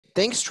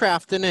Thanks,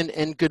 Trafton,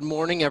 and good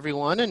morning,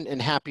 everyone, and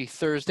happy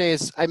Thursday.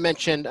 As I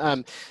mentioned,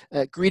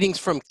 greetings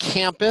from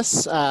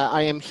campus.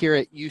 I am here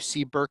at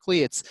UC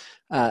Berkeley. It's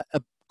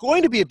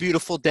going to be a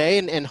beautiful day,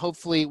 and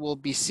hopefully we'll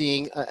be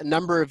seeing a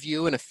number of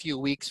you in a few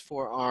weeks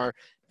for our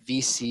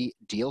VC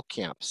Deal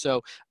Camp.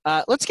 So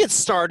let's get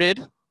started.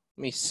 Let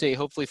me see.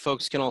 Hopefully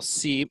folks can all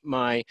see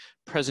my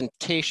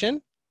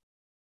presentation.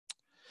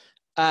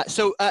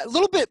 So a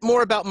little bit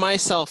more about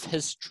myself.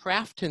 As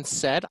Trafton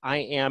said, I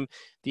am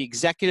the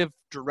executive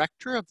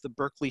director of the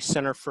Berkeley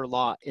Center for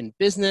Law and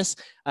Business.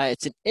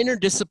 It's an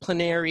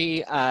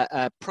interdisciplinary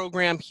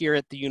program here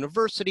at the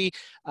university.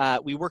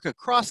 We work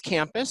across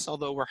campus,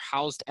 although we're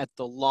housed at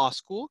the law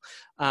school.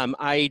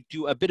 I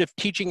do a bit of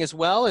teaching as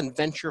well in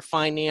venture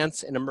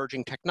finance and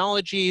emerging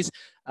technologies.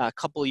 A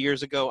couple of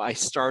years ago, I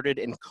started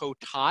and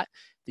co-taught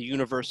the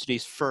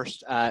university's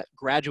first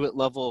graduate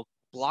level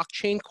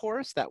blockchain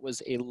course. That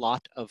was a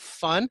lot of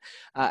fun.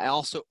 I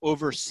also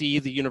oversee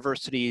the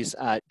university's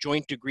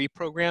joint degree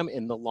program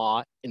in the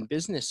law and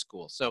business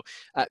school. So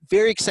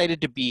very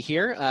excited to be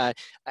here.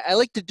 I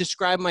like to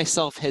describe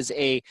myself as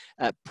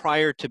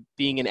prior to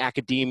being in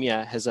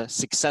academia, as a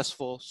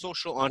successful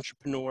social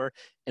entrepreneur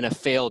and a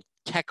failed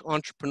tech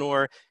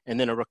entrepreneur, and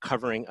then a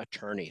recovering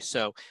attorney.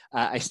 So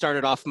I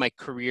started off my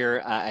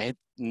career, I had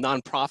a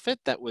nonprofit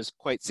that was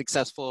quite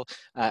successful,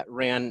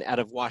 ran out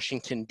of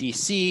Washington,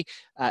 D.C.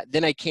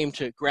 Then I came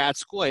to grad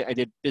school. I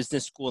did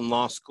business school and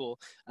law school,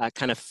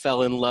 kind of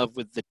fell in love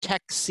with the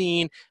tech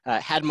scene,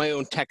 had my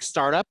own tech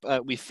startup.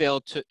 We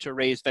failed to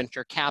raise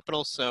venture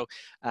capital, so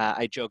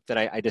I joked that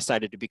I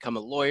decided to become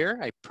a lawyer.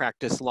 I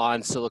practiced law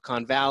in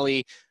Silicon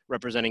Valley,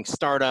 representing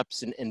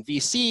startups and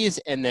VCs,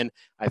 and then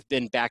I've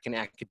been back in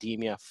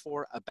academia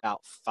for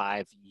about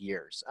 5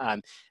 years.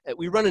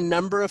 We run a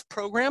number of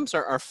programs.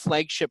 Our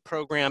flagship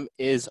program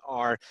is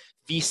our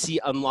VC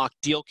Unlock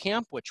Deal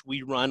Camp, which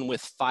we run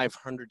with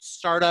 500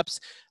 startups.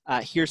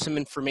 Here's some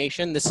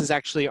information. This is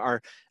actually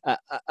our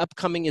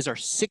upcoming is our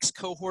 6th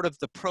cohort of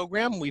the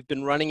program. We've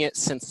been running it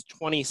since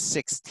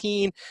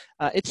 2016.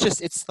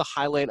 It's the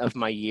highlight of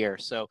my year.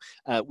 So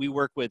we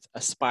work with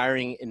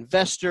aspiring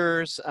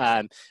investors,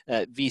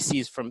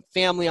 VCs from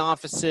family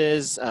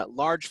offices,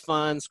 large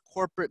funds,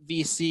 corporate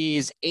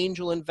VCs,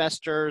 angel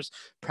investors,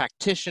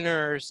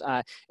 practitioners.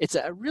 It's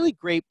a really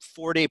great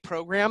 4-day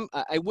program.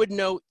 I would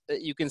note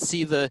that you can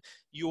see the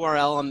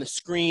URL on the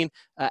screen.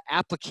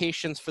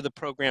 Applications for the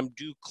program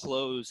do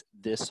close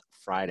this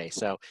Friday.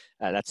 So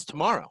that's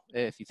tomorrow.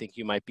 If you think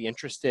you might be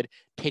interested,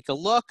 take a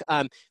look.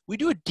 We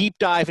do a deep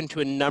dive into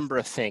a number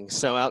of things.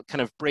 So I'll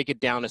kind of break it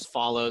down as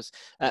follows.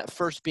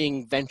 First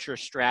being venture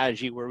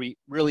strategy, where we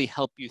really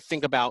help you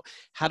think about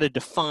how to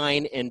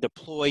define and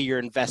deploy your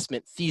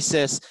investment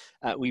thesis.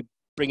 We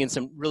bring in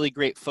some really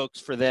great folks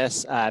for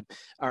this.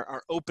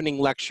 Our opening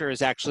lecture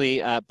is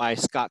actually by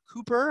Scott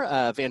Cooper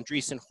of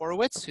Andreessen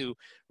Horowitz, who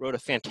wrote a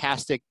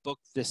fantastic book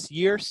this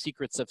year,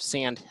 Secrets of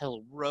Sand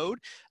Hill Road,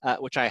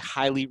 which I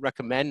highly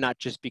recommend, not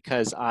just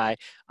because I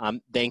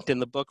thanked in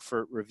the book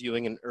for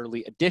reviewing an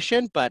early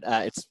edition, but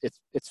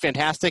it's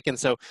fantastic. And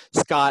so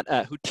Scott,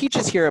 who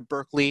teaches here at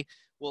Berkeley,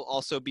 will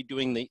also be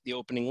doing the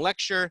opening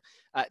lecture.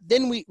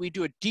 Then we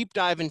do a deep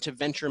dive into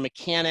venture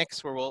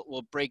mechanics, where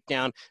we'll break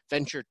down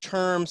venture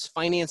terms,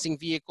 financing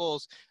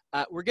vehicles.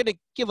 We're going to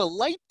give a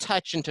light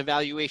touch into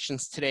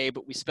valuations today,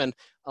 but we spend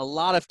a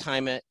lot of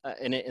time in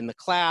it in the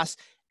class.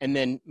 And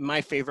then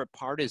my favorite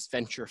part is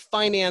venture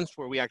finance,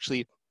 where we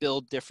actually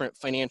build different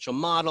financial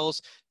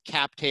models,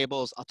 cap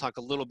tables. I'll talk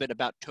a little bit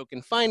about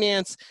token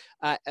finance,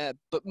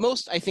 but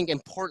most, I think,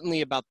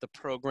 importantly about the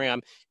program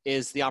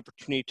is the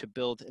opportunity to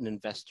build an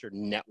investor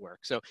network.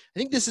 So I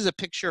think this is a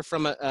picture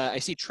from, I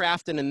see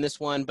Trafton in this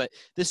one, but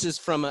this is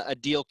from a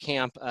deal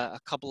camp a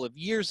couple of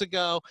years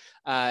ago.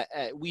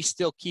 We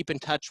still keep in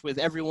touch with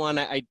everyone.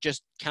 I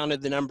just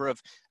counted the number of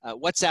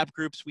WhatsApp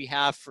groups we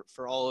have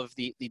for all of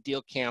the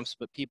deal camps,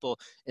 but people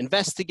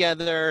invest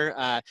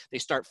together, they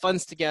start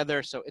funds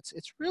together. So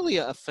it's really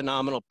a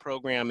phenomenal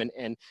program,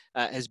 and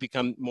has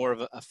become more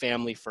of a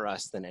family for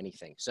us than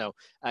anything. So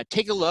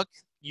take a look.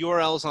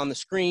 URLs on the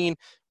screen.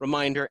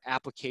 Reminder,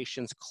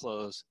 applications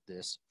close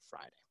this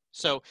Friday.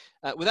 So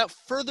without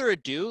further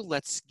ado,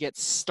 let's get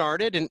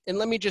started. And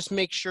let me just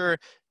make sure,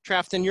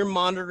 Trafton, you're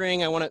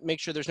monitoring. I want to make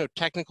sure there's no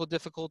technical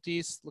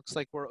difficulties. Looks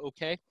like we're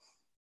okay.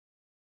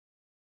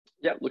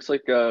 Yeah, looks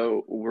like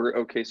we're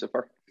okay so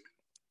far.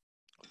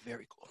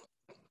 Very cool.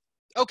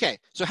 Okay,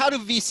 so how do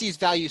VCs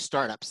value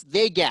startups?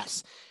 They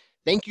guess.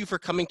 Thank you for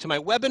coming to my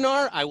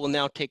webinar. I will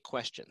now take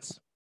questions.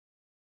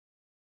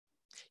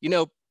 You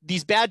know,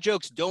 these bad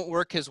jokes don't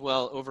work as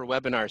well over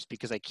webinars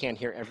because I can't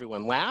hear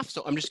everyone laugh.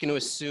 So I'm just going to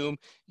assume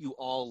you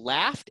all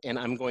laughed, and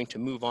I'm going to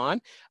move on.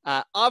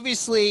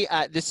 Obviously,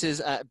 this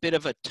is a bit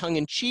of a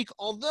tongue-in-cheek,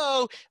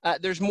 although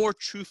there's more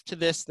truth to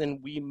this than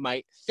we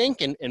might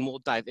think, and we'll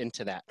dive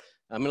into that.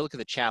 I'm going to look at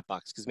the chat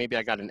box because maybe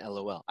I got an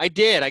LOL. I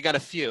did. I got a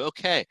few.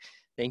 Okay.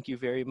 Thank you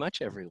very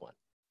much, everyone.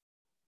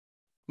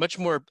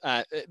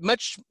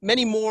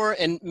 Many more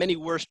and many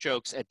worse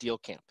jokes at Deal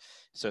Camp.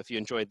 So if you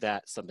enjoyed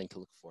that, something to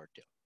look forward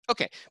to.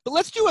 Okay, but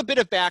let's do a bit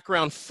of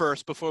background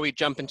first before we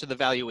jump into the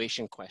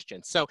valuation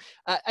question. So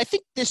I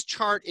think this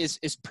chart is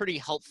pretty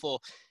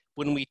helpful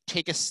when we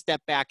take a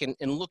step back and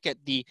look at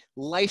the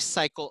life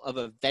cycle of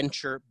a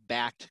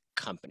venture-backed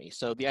company.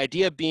 So the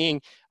idea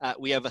being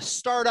we have a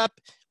startup,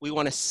 we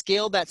want to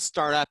scale that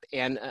startup,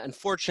 and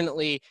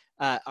unfortunately,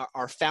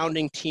 our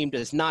founding team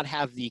does not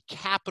have the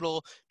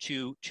capital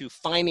to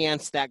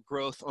finance that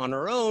growth on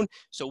our own.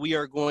 So we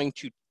are going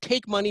to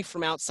take money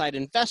from outside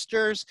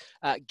investors,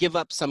 give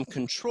up some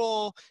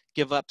control,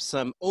 give up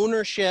some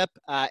ownership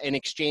in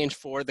exchange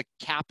for the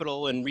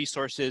capital and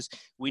resources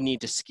we need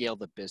to scale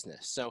the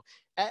business. So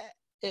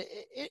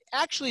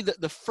actually,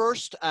 the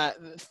first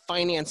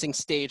financing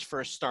stage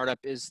for a startup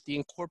is the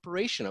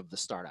incorporation of the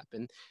startup.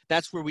 And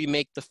that's where we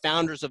make the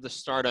founders of the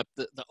startup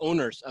the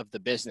owners of the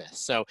business.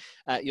 So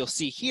you'll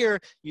see here,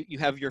 you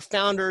have your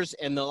founders,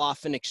 and they'll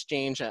often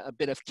exchange a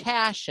bit of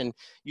cash and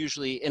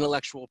usually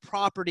intellectual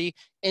property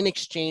in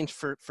exchange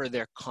for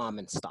their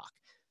common stock,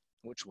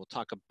 which we'll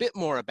talk a bit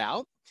more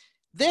about.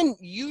 Then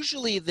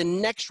usually the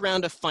next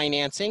round of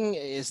financing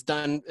is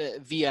done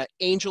via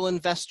angel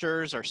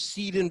investors or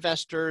seed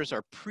investors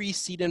or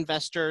pre-seed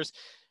investors.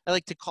 I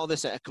like to call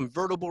this a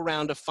convertible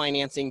round of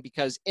financing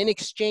because in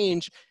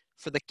exchange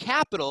for the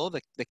capital,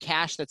 the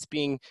cash that's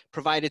being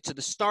provided to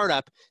the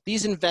startup,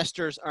 these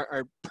investors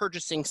are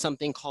purchasing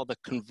something called a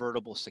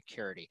convertible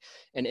security.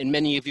 And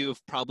many of you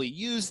have probably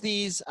used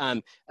these.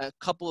 A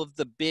couple of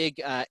the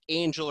big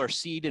angel or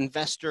seed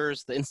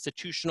investors, the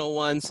institutional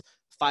ones,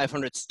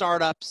 500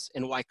 startups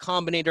and Y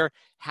Combinator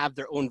have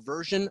their own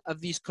version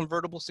of these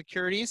convertible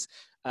securities.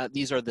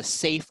 These are the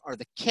SAFE or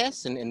the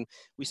KISS, and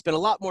we spent a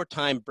lot more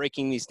time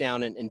breaking these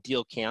down in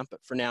Deal Camp, but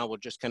for now we'll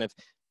just kind of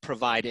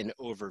provide an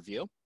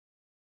overview.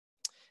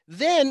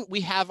 Then we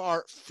have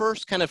our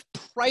first kind of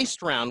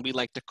priced round, we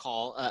like to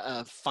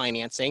call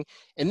financing.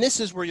 And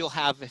this is where you'll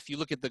have, if you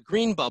look at the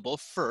green bubble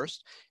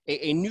first,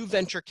 a new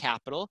venture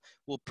capital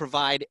will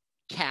provide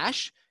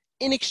cash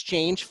in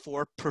exchange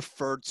for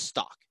preferred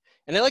stock.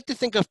 And I like to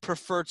think of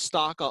preferred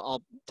stock,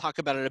 I'll talk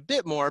about it a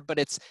bit more, but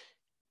it's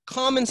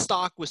common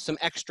stock with some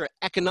extra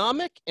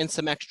economic and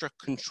some extra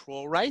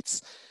control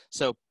rights.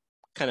 So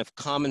kind of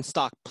common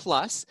stock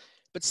plus.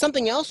 But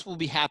something else will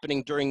be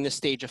happening during this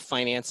stage of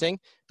financing.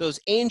 Those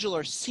angel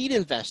or seed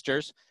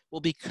investors will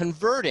be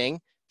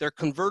converting their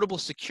convertible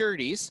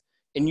securities,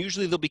 and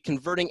usually they'll be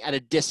converting at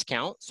a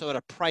discount, so at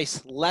a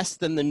price less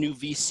than the new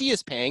VC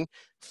is paying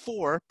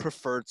for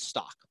preferred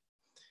stock.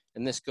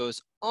 And this goes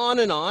on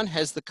and on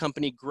as the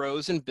company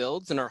grows and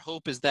builds. And our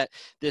hope is that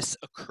this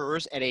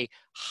occurs at a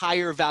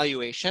higher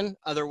valuation.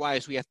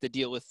 Otherwise, we have to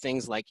deal with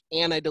things like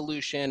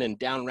anti-dilution and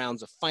down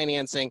rounds of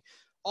financing,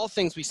 all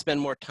things we spend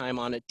more time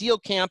on at Deal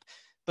Camp.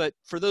 But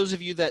for those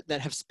of you that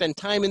have spent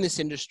time in this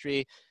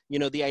industry, you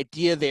know, the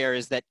idea there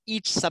is that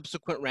each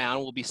subsequent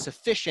round will be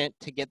sufficient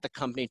to get the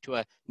company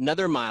to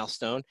another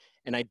milestone.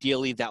 And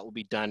ideally, that will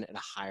be done at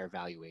a higher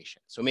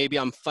valuation. So maybe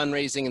I'm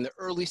fundraising in the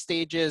early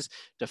stages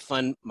to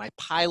fund my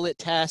pilot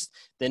test.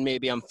 Then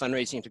maybe I'm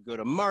fundraising to go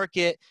to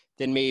market.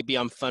 Then maybe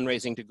I'm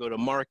fundraising to go to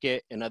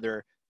market in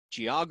other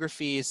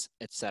geographies,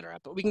 et cetera.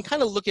 But we can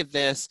kind of look at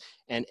this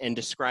and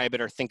describe it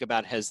or think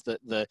about it as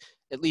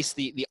at least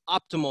the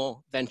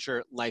optimal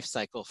venture life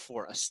cycle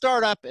for a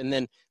startup. And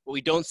then what we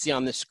don't see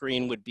on the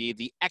screen would be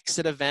the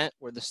exit event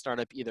where the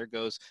startup either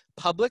goes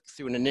public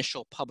through an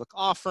initial public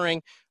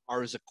offering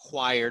or is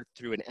acquired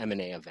through an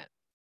M&A event.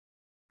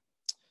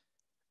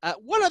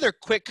 One other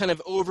quick kind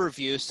of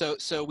overview.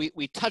 So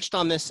we touched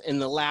on this in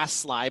the last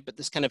slide, but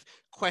this kind of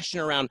question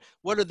around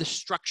what are the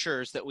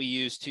structures that we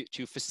use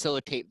to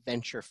facilitate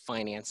venture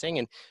financing.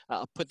 And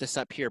I'll put this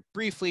up here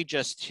briefly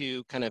just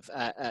to kind of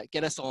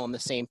get us all on the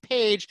same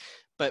page.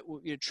 But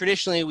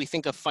traditionally, we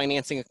think of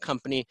financing a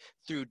company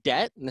through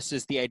debt. And this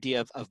is the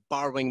idea of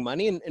borrowing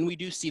money. And we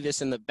do see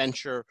this in the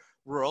venture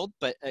world.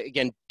 But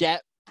again,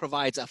 debt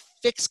provides a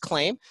fixed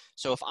claim.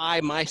 So if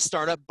my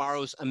startup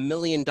borrows $1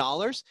 million,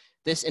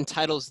 this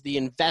entitles the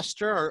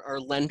investor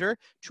or lender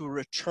to a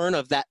return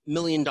of that $1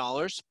 million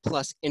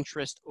plus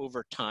interest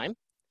over time.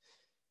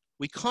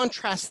 We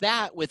contrast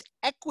that with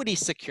equity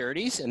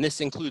securities, and this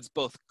includes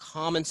both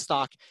common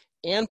stock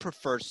and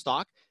preferred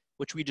stock,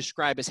 which we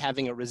describe as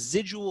having a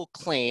residual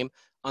claim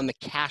on the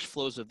cash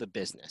flows of the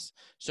business.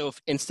 So if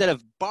instead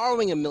of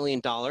borrowing $1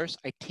 million,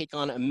 I take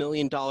on $1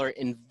 million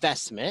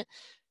investment,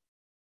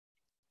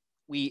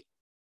 we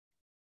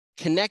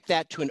connect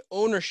that to an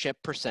ownership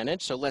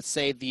percentage. So let's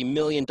say the $1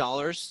 million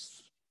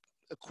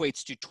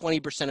equates to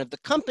 20% of the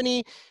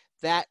company.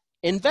 That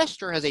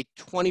investor has a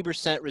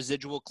 20%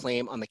 residual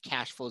claim on the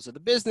cash flows of the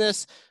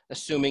business,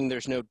 assuming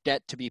there's no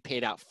debt to be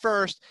paid out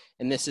first.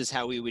 And this is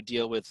how we would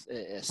deal with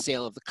a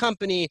sale of the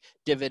company,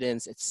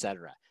 dividends, et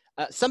cetera.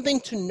 Something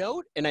to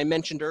note, and I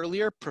mentioned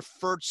earlier,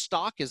 preferred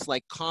stock is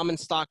like common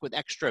stock with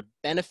extra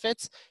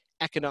benefits,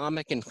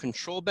 economic and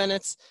control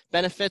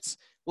benefits.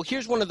 Well,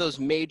 here's one of those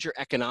major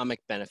economic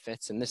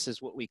benefits, and this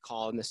is what we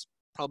call, and this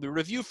probably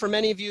review for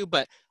many of you,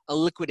 but a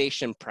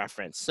liquidation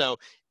preference. So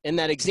in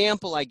that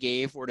example I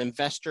gave where an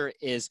investor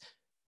is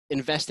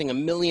investing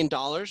 $1 million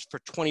for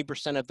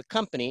 20% of the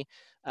company,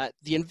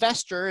 the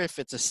investor, if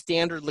it's a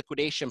standard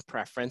liquidation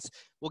preference,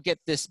 will get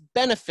this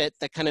benefit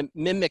that kind of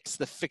mimics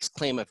the fixed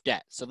claim of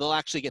debt. So they'll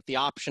actually get the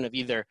option of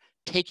either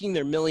taking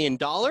their $1 million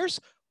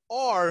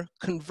or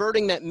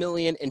converting that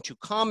million into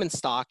common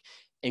stock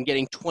and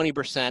getting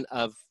 20%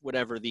 of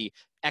whatever the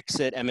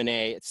exit,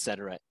 M&A, et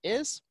cetera,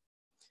 is.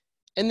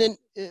 And then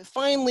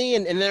finally,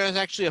 and there's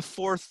actually a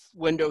fourth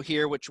window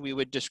here, which we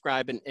would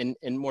describe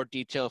in more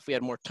detail if we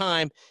had more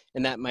time,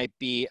 and that might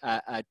be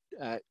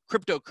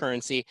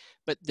cryptocurrency,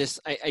 but this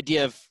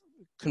idea of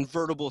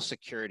convertible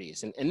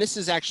securities. And this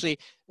is actually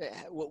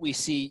what we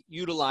see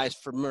utilized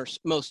for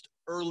most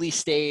early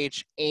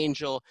stage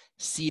angel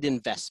seed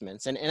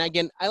investments. And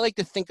again, I like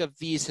to think of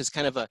these as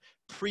kind of a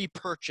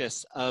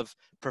pre-purchase of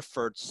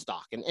preferred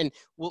stock. And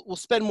we'll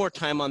spend more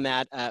time on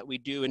that. We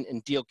do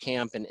in Deal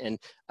Camp and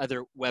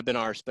other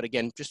webinars, but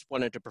again, just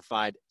wanted to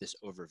provide this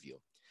overview.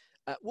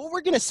 What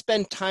we're going to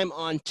spend time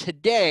on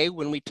today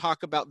when we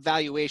talk about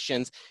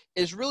valuations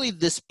is really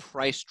this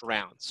priced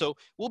round. So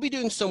we'll be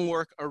doing some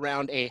work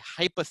around a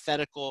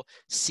hypothetical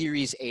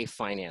Series A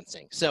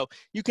financing. So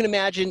you can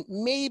imagine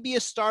maybe a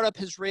startup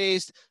has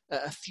raised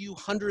a few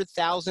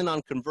 $100,000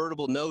 on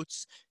convertible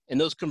notes, and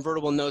those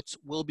convertible notes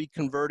will be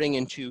converting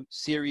into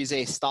Series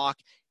A stock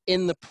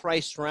in the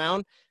priced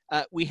round.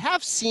 We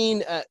have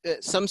seen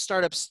some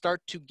startups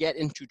start to get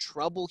into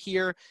trouble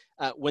here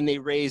when they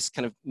raise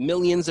kind of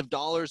millions of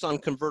dollars on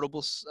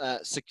convertible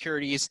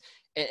securities.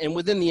 And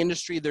within the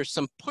industry, there's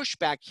some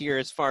pushback here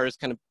as far as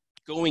kind of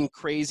going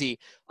crazy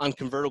on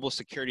convertible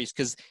securities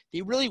because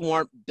they really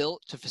weren't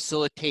built to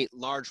facilitate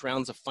large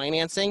rounds of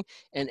financing,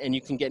 and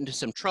you can get into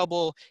some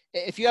trouble.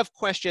 If you have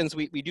questions,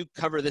 we do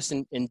cover this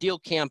in Deal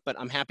Camp, but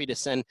I'm happy to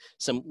send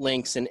some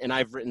links, and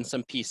I've written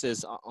some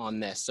pieces on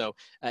this. So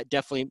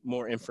definitely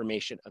more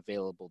information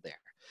available there.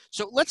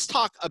 So let's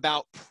talk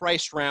about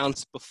price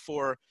rounds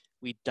before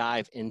we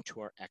dive into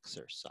our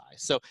exercise.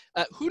 So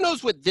who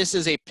knows what this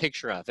is a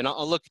picture of? And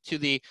I'll look to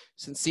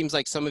since it seems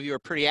like some of you are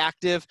pretty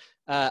active,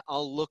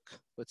 I'll look,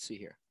 let's see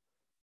here.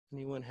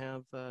 Anyone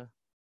have, oh,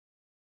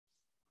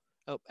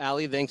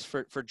 Allie, thanks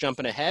for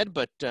jumping ahead,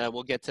 but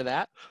we'll get to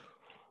that.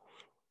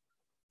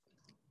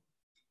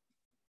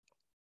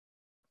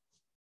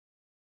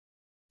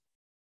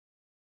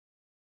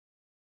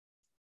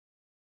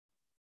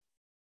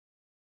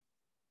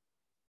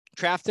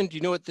 Trafton, do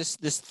you know what this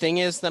thing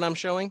is that I'm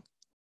showing?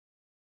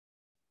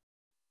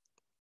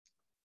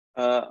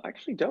 I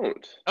actually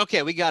don't.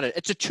 Okay, we got it.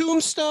 It's a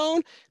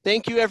tombstone.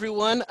 Thank you,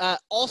 everyone.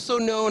 Also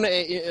known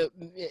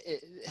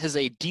as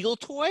a deal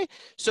toy.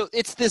 So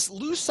it's this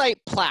lucite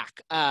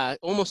plaque,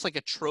 almost like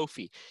a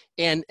trophy.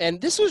 And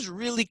this was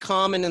really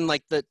common in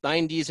like the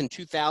 90s and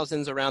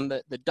 2000s around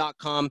the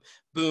dot-com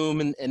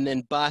boom and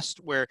then bust,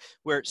 where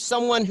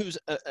someone who's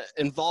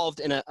involved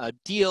in a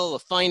deal, a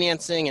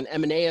financing, an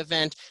M&A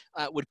event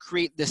would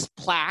create this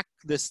plaque,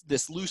 this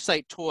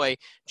lucite toy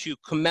to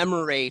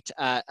commemorate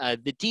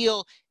the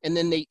deal, and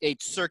then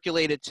they'd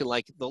circulate it to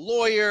like the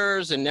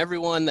lawyers and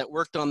everyone that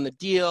worked on the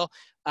deal.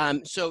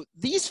 So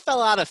these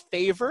fell out of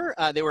favor.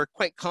 They were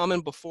quite common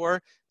before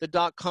the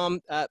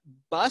dot-com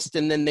bust,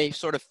 and then they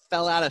sort of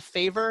fell out of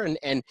favor,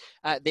 and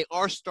they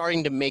are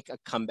starting to make a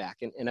comeback.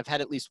 And I've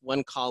had at least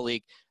one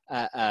colleague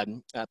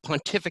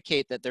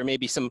pontificate that there may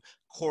be some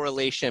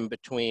correlation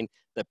between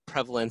the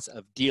prevalence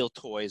of deal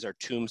toys or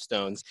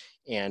tombstones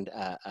and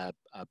a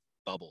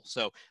bubble.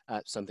 So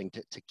something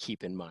to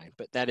keep in mind.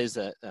 But that is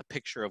a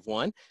picture of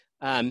one.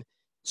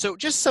 So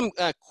just some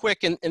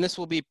quick, and this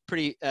will be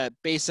pretty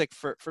basic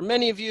for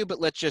many of you, but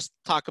let's just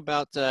talk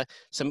about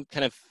some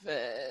kind of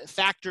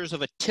factors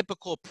of a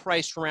typical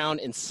price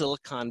round in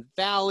Silicon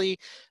Valley.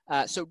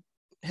 So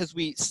as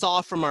we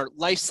saw from our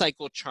life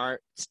cycle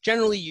chart, it's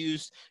generally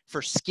used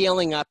for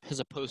scaling up as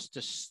opposed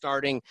to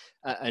starting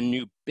a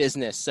new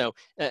business. So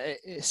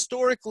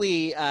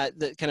historically,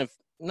 the kind of,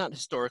 not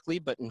historically,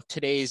 but in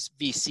today's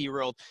VC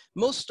world,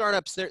 most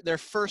startups, their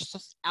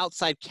first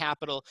outside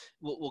capital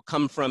will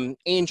come from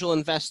angel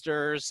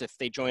investors, if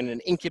they join an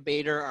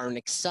incubator or an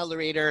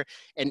accelerator,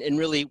 and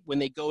really when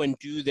they go and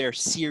do their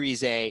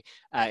Series A,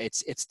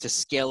 it's to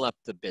scale up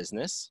the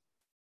business.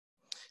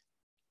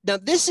 Now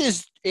this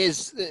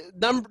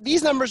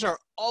these numbers are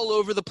all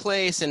over the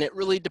place, and it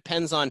really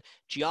depends on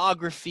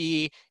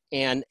geography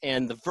and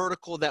the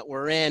vertical that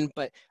we're in.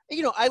 But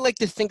I like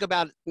to think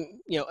about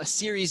a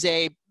Series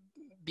A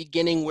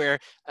beginning where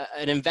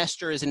an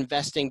investor is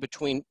investing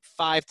between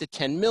 5 to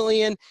 10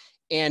 million,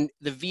 and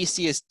the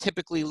VC is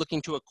typically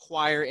looking to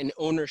acquire an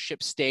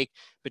ownership stake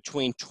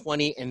between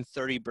 20 and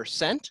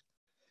 30%.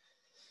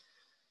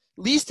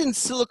 At least in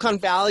Silicon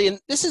Valley, and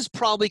this is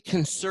probably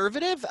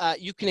conservative,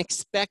 you can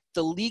expect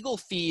the legal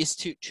fees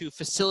to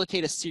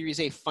facilitate a Series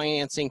A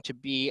financing to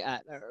be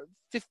at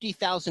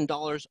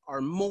 $50,000 or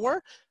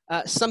more.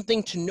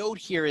 Something to note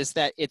here is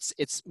that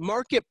it's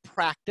market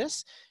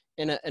practice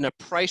in a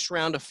price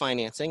round of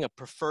financing, a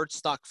preferred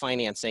stock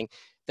financing,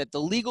 that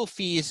the legal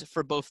fees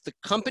for both the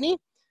company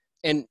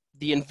and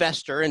the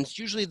investor, and it's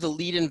usually the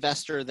lead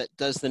investor that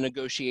does the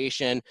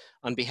negotiation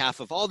on behalf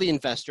of all the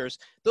investors,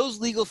 those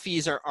legal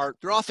fees they're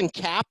often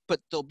capped, but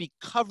they'll be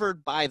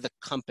covered by the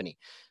company.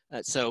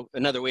 So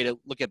another way to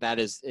look at that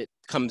is it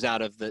comes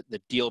out of the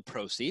deal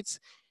proceeds.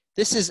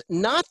 This is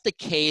not the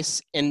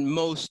case in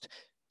most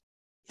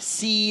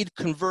seed,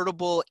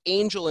 convertible,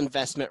 angel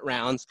investment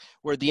rounds,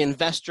 where the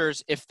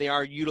investors, if they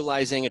are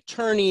utilizing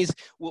attorneys,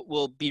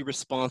 will be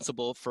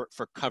responsible for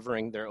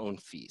covering their own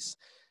fees.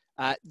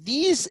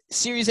 These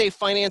Series A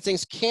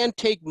financings can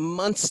take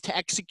months to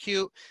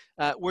execute.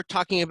 We're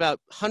talking about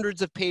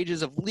hundreds of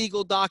pages of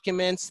legal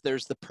documents.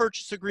 There's the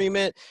purchase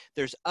agreement.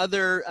 There's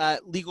other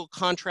legal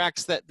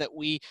contracts that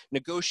we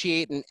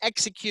negotiate and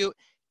execute.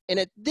 And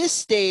at this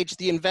stage,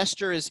 the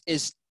investor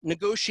is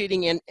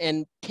negotiating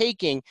and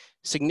taking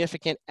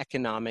significant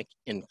economic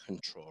and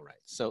control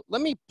rights. So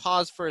let me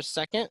pause for a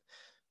second,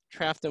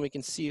 Traft, and we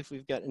can see if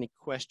we've got any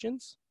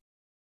questions.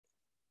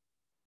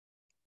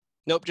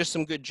 Nope, just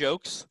some good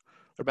jokes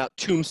about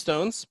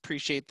tombstones.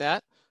 Appreciate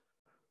that.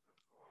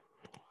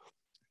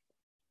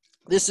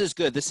 This is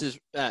good. This is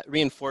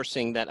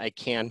reinforcing that I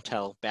can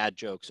tell bad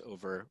jokes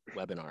over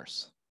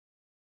webinars.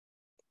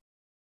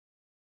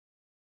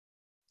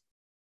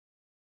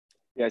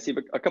 Yeah, I see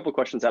a couple of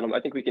questions, Adam. I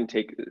think we can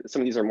take,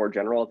 some of these are more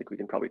general. I think we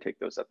can probably take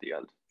those at the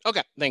end.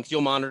 Okay, thanks.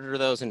 You'll monitor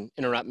those and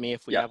interrupt me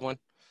if we have one?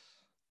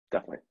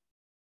 Definitely.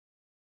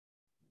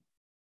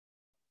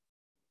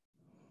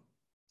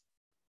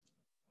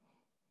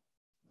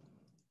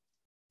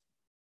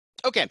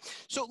 Okay,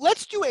 so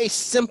let's do a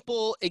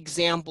simple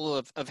example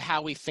of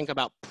how we think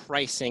about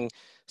pricing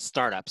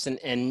startups.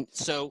 And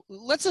so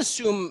let's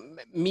assume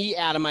me,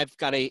 Adam, I've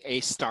got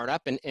a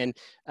startup, and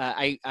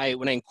I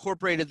when I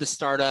incorporated the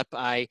startup,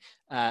 I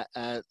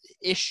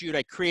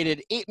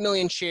created 8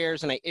 million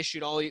shares, and I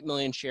issued all 8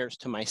 million shares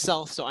to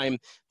myself. So I'm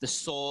the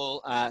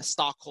sole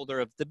stockholder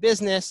of the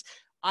business.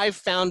 I've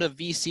found a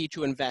VC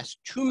to invest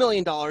 $2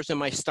 million in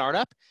my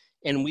startup,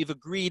 and we've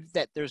agreed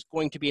that there's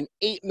going to be an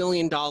 $8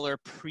 million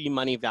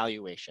pre-money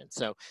valuation.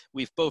 So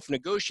we've both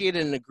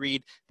negotiated and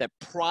agreed that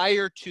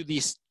prior to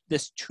this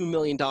 $2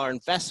 million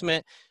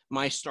investment,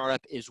 my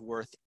startup is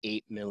worth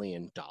 $8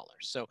 million.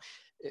 So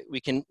we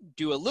can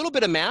do a little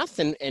bit of math,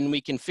 and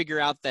we can figure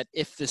out that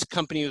if this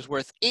company was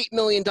worth $8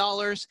 million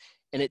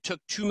and it took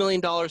 $2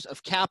 million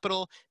of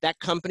capital, that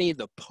company,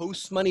 the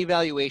post-money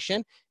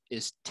valuation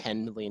is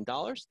 $10 million.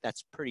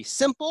 That's pretty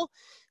simple.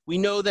 We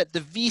know that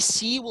the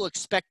VC will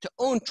expect to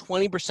own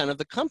 20% of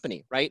the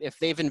company, right? If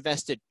they've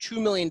invested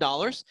 $2 million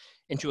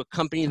into a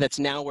company that's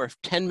now worth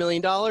 $10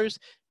 million, $2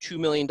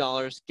 million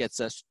gets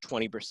us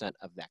 20%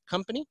 of that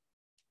company.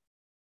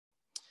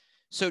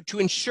 So to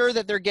ensure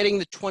that they're getting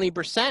the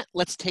 20%,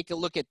 let's take a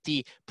look at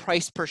the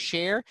price per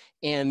share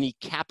and the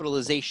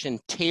capitalization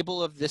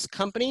table of this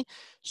company.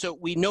 So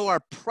we know our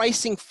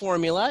pricing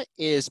formula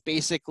is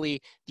basically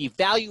the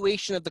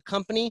valuation of the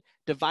company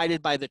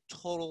divided by the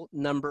total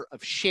number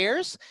of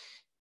shares.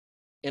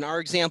 In our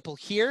example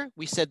here,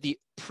 we said the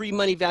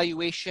pre-money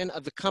valuation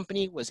of the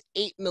company was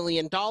 $8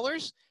 million.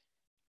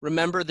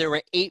 Remember, there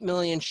were 8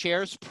 million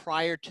shares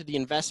prior to the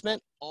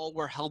investment. All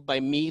were held by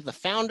me, the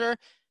founder.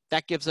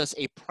 That gives us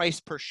a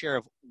price per share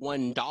of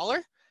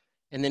 $1.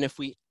 And then if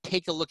we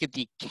take a look at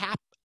the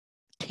cap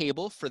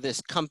table for this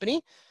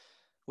company,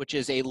 which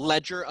is a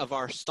ledger of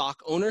our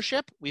stock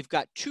ownership, we've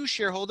got 2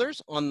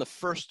 shareholders on the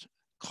first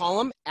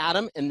column,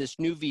 Adam and this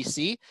new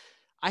VC.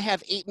 I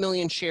have 8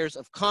 million shares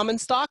of common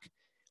stock.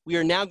 We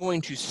are now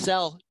going to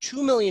sell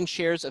 2 million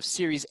shares of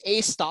Series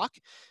A stock.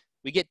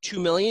 We get 2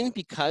 million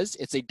because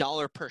it's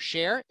 $1 per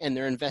share and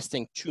they're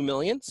investing 2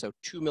 million. So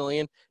 2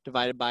 million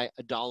divided by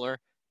 $1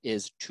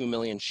 is 2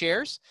 million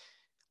shares.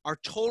 Our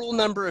total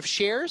number of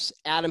shares,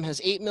 Adam has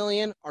 8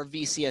 million, our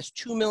VC has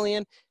 2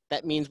 million.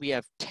 That means we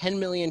have 10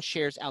 million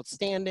shares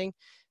outstanding.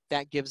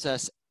 That gives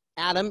us,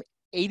 Adam,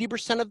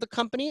 80% of the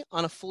company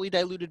on a fully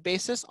diluted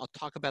basis. I'll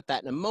talk about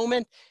that in a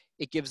moment.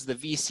 It gives the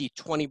VC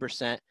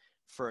 20%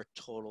 for a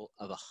total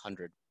of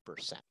 100%.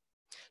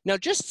 Now,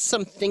 just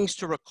some things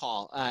to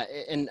recall.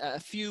 In a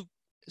few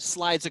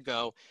slides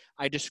ago,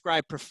 I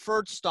described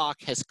preferred stock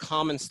as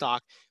common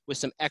stock with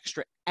some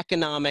extra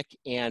economic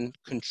and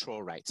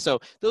control rights. So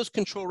those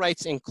control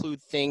rights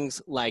include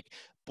things like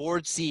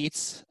board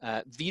seats,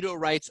 veto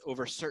rights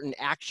over certain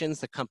actions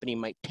the company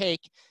might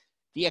take.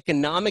 The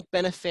economic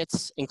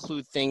benefits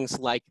include things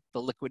like the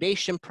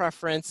liquidation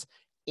preference,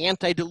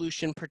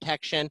 anti-dilution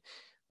protection.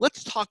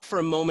 Let's talk for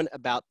a moment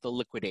about the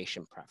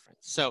liquidation preference.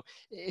 So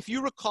if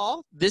you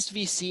recall, this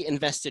VC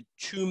invested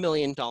 $2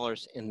 million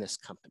in this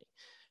company.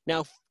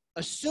 Now,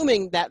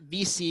 assuming that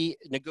VC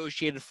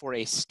negotiated for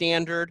a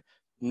standard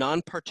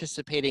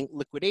non-participating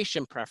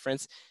liquidation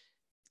preference,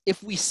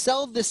 if we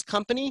sell this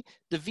company,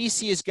 the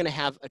VC is going to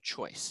have a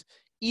choice.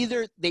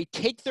 Either they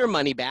take their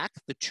money back,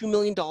 the $2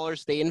 million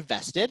they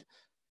invested,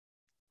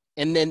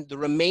 and then the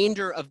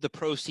remainder of the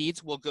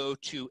proceeds will go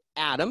to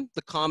Adam,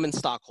 the common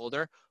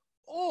stockholder,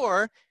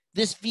 or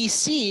this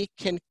VC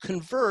can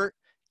convert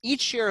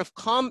each share of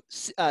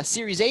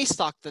Series A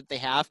stock that they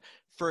have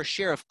for a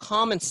share of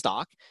common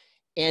stock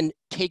and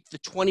take the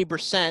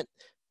 20%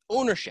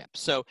 ownership.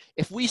 So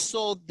if we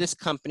sold this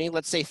company,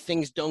 let's say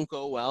things don't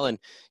go well and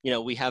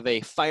we have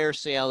a fire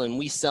sale and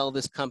we sell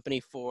this company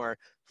for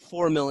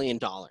 $4 million.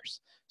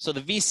 So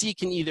the VC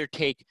can either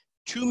take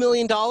 $2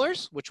 million,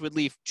 which would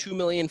leave $2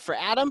 million for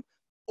Adam,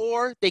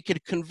 or they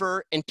could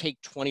convert and take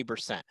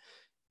 20%.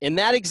 In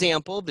that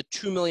example, the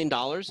 $2 million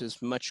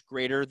is much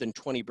greater than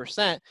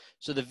 20%,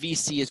 so the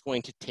VC is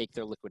going to take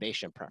their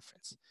liquidation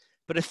preference.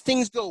 But if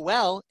things go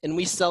well and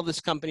we sell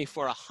this company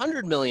for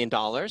 $100 million,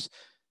 20%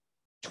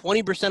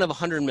 of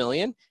 $100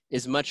 million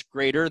is much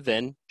greater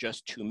than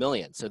just $2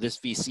 million. So this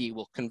VC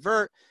will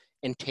convert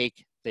and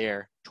take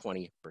their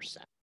 20%.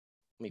 Let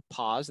me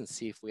pause and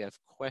see if we have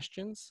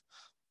questions.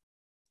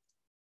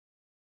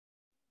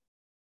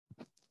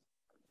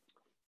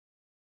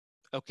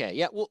 Okay,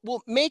 yeah,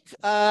 we'll make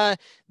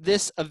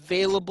this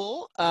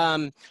available.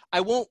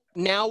 I won't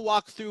now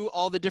walk through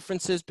all the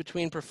differences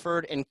between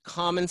preferred and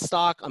common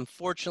stock.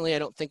 Unfortunately, I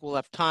don't think we'll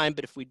have time,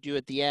 but if we do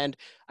at the end,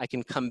 I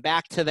can come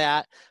back to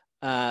that.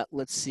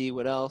 Let's see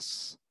what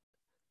else.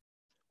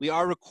 We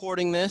are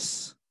recording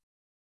this.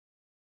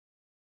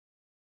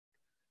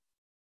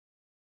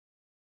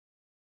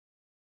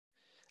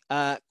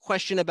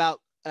 Question about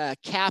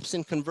caps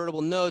and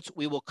convertible notes.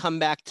 We will come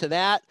back to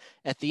that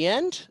at the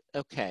end.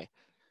 Okay.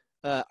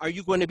 Are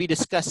you going to be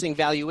discussing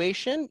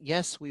valuation?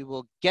 Yes, we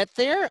will get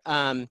there.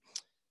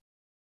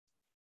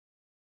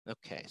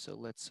 Okay, so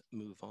let's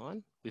move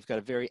on. We've got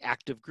a very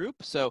active group.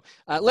 So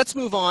let's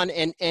move on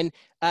and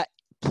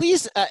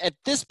please, at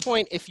this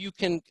point, if you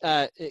can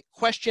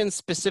questions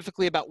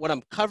specifically about what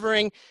I'm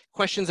covering,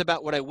 questions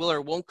about what I will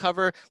or won't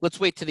cover,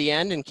 let's wait to the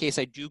end in case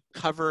I do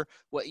cover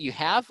what you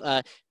have.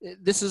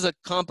 This is a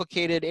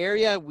complicated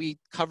area. We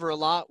cover a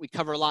lot. We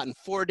cover a lot in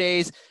 4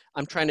 days.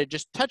 I'm trying to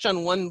just touch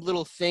on one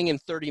little thing in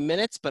 30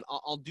 minutes, but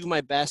I'll do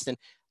my best, and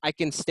I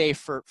can stay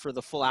for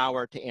the full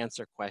hour to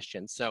answer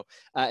questions. So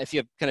if you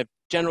have kind of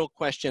general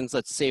questions,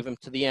 let's save them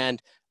to the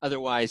end.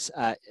 Otherwise,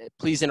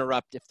 please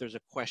interrupt if there's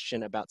a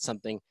question about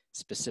something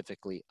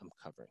specifically I'm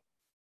covering.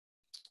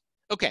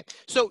 Okay,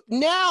 so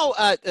now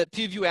a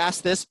few of you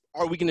asked this,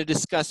 are we going to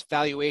discuss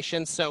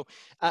valuation? So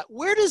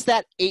where does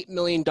that $8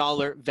 million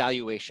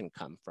valuation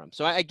come from?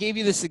 So I gave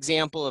you this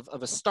example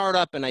of a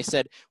startup, and I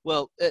said,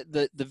 well,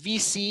 the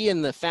VC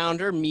and the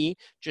founder, me,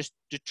 just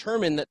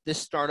determined that this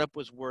startup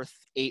was worth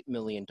 $8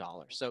 million.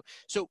 So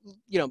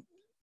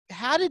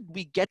how did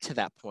we get to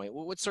that point?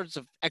 What sorts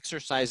of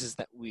exercises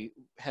that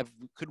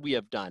could we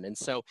have done? And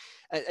so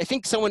I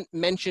think someone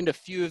mentioned a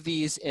few of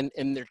these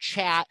in their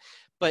chat,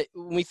 but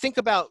when we think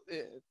about,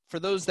 for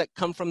those that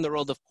come from the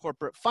world of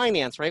corporate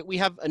finance, right, we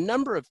have a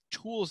number of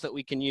tools that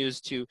we can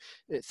use to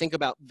think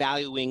about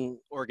valuing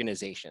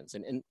organizations.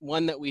 And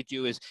one that we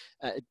do is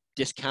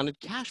discounted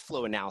cash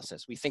flow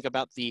analysis. We think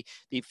about the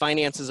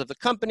finances of the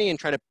company and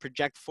try to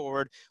project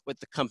forward what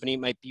the company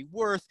might be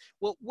worth.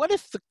 Well, what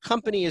if the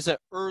company is an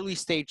early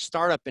stage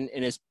startup and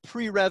is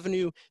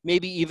pre-revenue,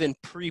 maybe even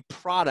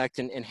pre-product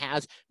and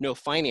has no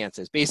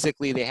finances?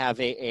 Basically, they have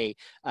a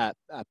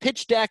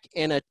pitch deck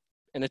and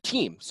a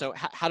team. So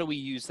how do we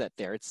use that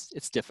there?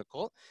 It's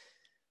difficult.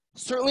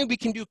 Certainly we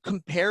can do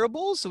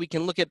comparables, so we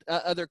can look at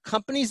other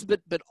companies,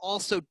 but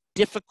also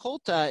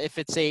difficult if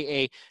it's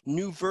a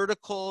new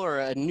vertical or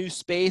a new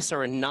space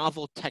or a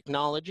novel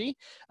technology.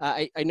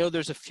 I know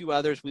there's a few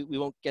others we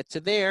won't get to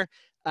there.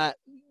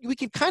 We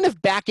can kind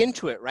of back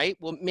into it, right?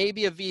 Well,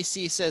 maybe a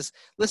VC says,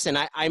 listen,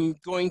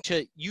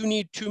 you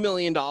need $2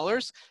 million.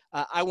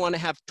 I want to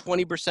have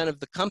 20%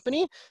 of the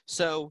company.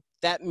 So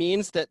that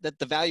means that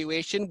the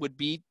valuation would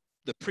be,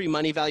 the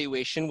pre-money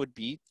valuation would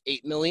be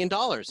 $8 million.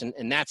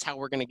 And that's how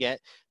we're going to get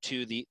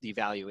to the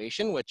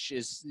valuation, which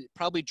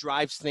probably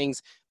drives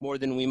things more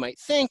than we might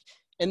think.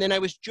 And then I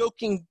was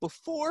joking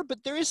before,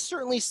 but there is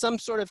certainly some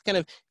sort of kind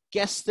of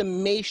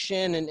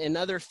guesstimation and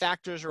other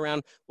factors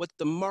around what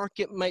the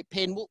market might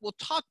pay. And we'll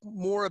talk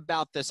more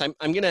about this. I'm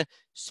going to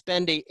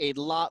spend a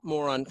lot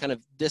more on kind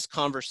of this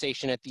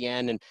conversation at the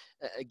end. And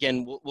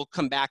again, we'll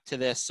come back to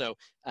this. So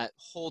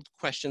hold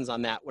questions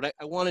on that. What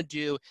I want to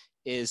do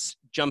is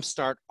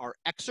jumpstart our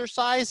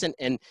exercise,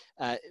 and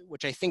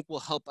which I think will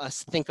help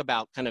us think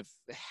about kind of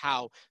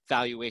how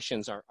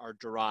valuations are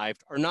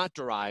derived or not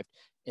derived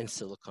in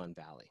Silicon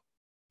Valley.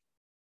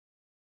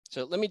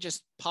 So let me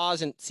just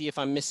pause and see if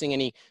I'm missing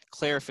any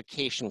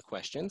clarification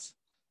questions.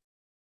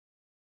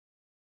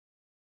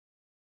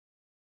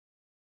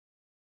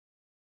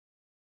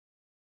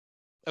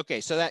 Okay,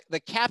 so that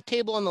the cap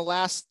table on the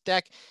last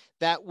deck,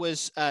 that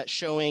was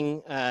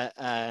showing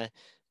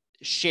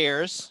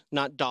shares,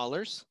 not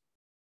dollars.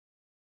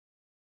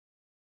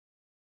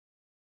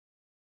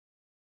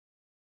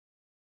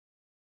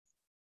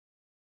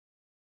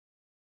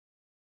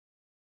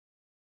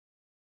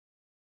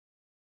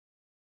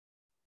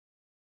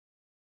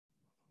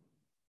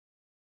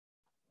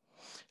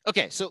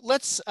 Okay, so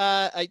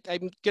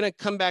I'm going to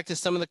come back to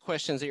some of the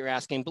questions that you're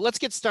asking, but let's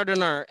get started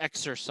on our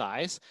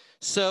exercise.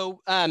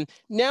 So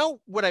now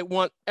what I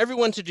want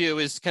everyone to do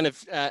is kind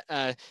of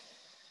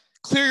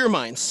clear your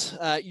minds.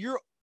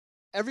 You're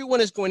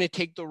everyone is going to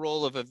take the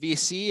role of a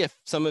VC. If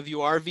some of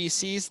you are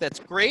VCs, that's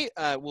great.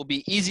 Will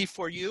be easy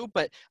for you.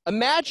 But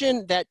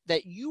imagine that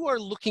you are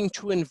looking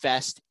to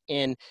invest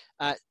in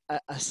a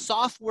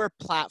software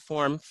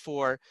platform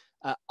for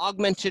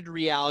augmented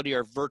reality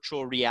or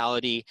virtual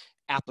reality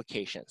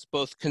applications,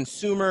 both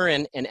consumer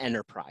and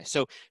enterprise.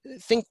 So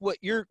think what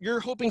you're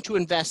hoping to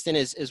invest in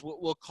is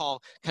what we'll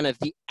call kind of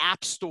the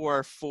app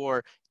store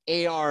for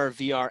AR,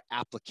 VR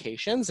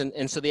applications.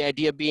 And so the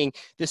idea being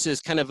this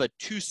is kind of a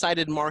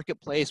two-sided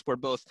marketplace where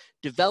both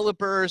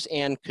developers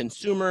and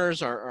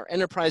consumers or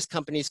enterprise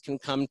companies can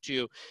come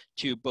to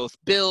both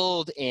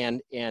build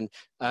and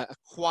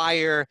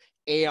acquire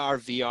AR,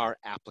 VR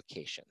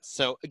applications.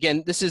 So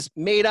again, this is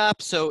made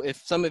up. So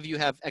if some of you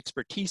have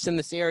expertise in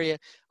this area,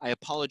 I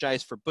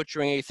apologize for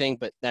butchering anything,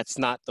 but that's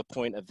not the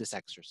point of this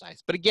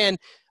exercise. But again,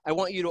 I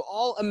want you to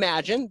all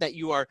imagine that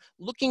you are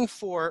looking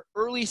for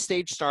early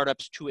stage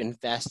startups to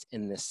invest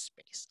in this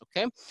space,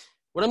 okay?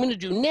 What I'm going to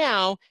do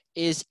now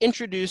is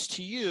introduce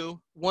to you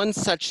one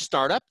such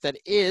startup that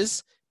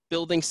is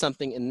building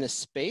something in this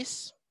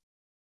space.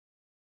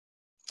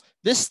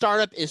 This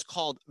startup is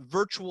called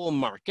Virtual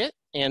Market.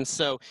 And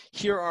so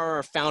here are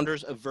our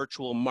founders of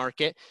Virtual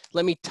Market.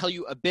 Let me tell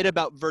you a bit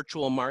about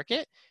Virtual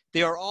Market.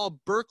 They are all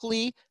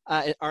Berkeley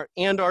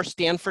and our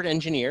Stanford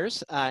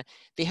engineers.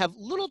 They have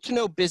little to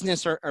no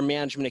business or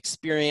management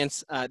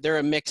experience. They're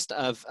a mix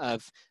of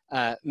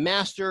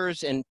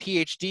masters and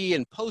PhD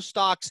and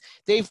postdocs.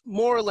 They've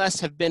more or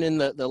less have been in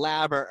the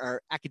lab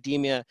or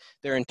academia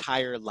their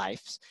entire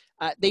lives.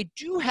 They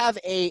do have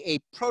a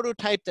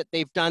prototype that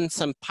they've done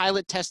some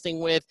pilot testing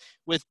with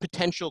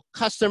potential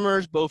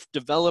customers, both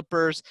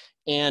developers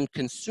and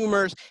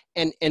consumers,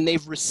 and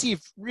they've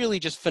received really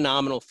just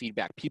phenomenal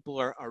feedback. People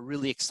are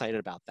really excited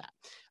about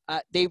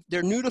that.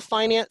 They're new to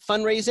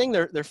fundraising.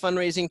 They're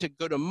fundraising to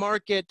go to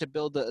market, to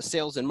build a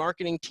sales and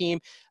marketing team.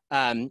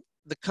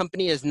 The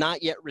company has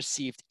not yet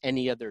received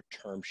any other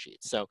term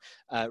sheets. So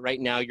right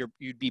now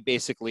you'd be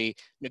basically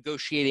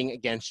negotiating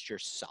against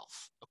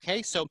yourself,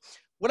 okay? So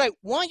what I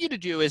want you to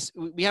do is,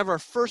 we have our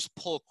first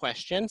poll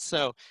question.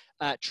 So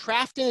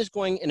Trafton is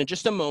going, in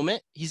just a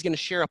moment, he's gonna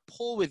share a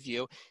poll with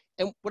you.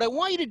 And what I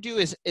want you to do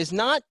is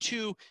not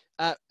to,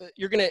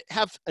 you're gonna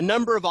have a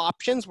number of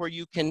options where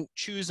you can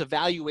choose a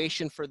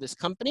valuation for this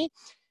company.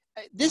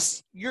 At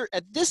this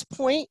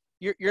point,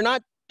 you're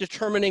not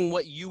determining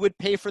what you would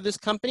pay for this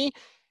company.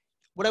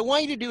 What I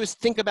want you to do is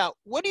think about,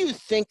 what do you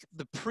think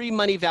the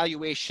pre-money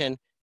valuation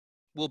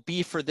will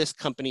be for this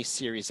company's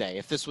Series A?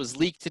 If this was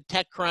leaked to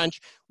TechCrunch,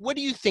 what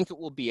do you think it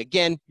will be?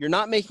 Again, you're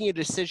not making a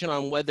decision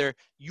on whether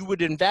you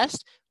would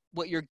invest.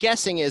 What you're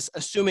guessing is,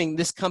 assuming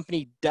this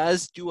company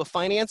does do a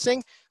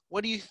financing,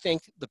 what do you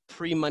think the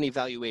pre-money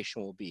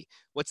valuation will be?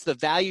 What's the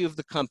value of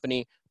the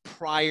company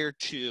prior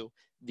to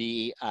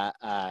the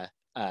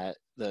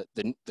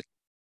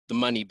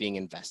money being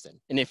invested?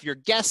 And if you're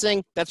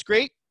guessing, that's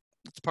great.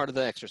 It's part of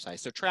the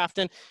exercise. So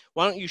Trafton,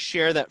 why don't you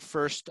share that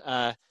first,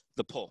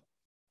 the poll?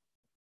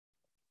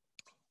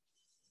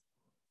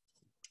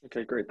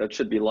 Okay, great. That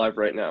should be live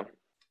right now.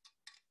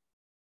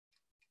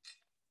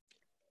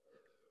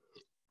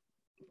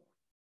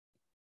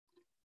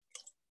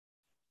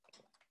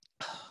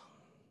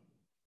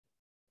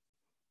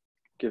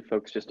 Give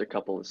folks just a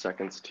couple of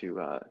seconds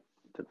to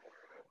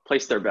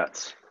place their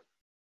bets.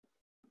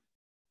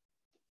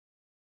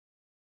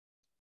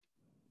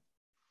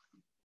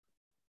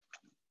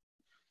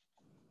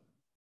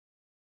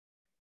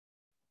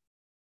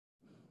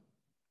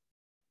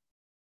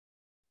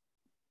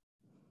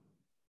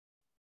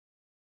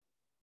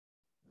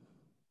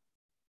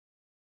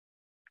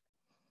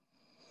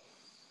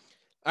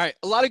 All right,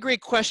 a lot of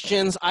great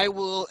questions. I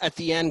will at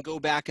the end go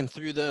back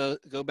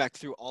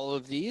through all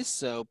of these.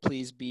 So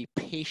please be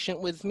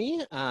patient with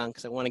me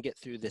because I want to get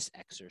through this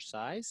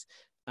exercise.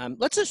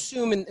 Let's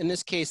assume in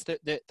this case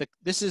that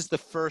this is the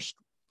first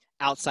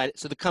outside.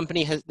 So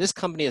this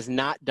company has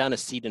not done a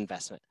seed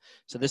investment.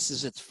 So this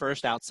is its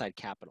first outside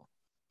capital.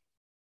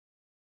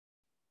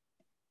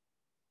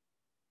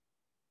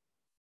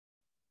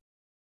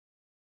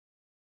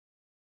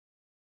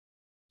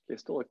 Okay,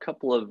 still a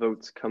couple of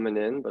votes coming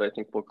in, but I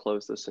think we'll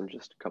close this in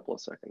just a couple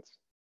of seconds.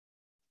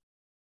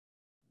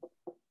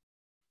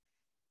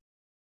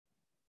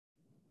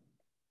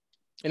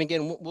 And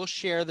again, we'll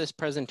share this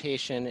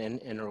presentation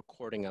and a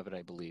recording of it,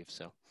 I believe.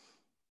 So.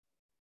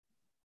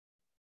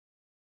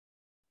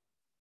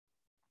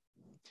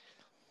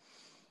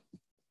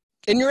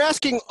 And you're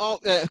asking,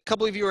 a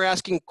couple of you are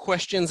asking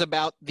questions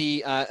about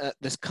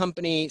this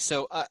company.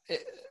 So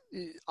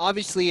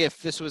obviously,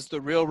 if this was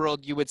the real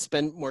world, you would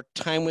spend more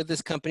time with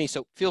this company.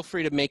 So feel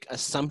free to make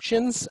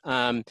assumptions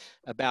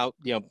about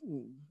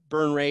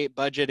burn rate,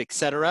 budget, et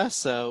cetera.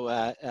 So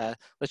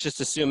let's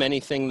just assume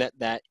anything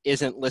that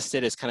isn't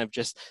listed is kind of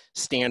just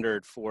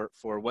standard for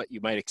what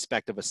you might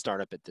expect of a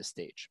startup at this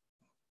stage.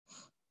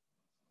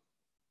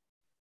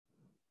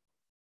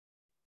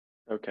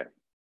 Okay,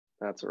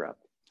 that's a wrap.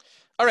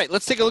 All right,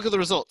 let's take a look at the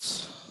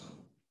results.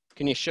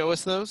 Can you show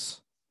us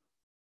those,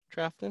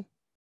 Trafton?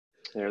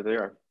 There they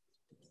are.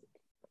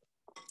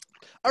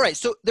 All right,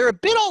 so they're a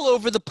bit all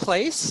over the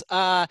place.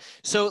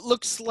 So it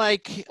looks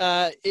like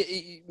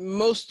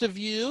most of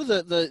you,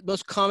 the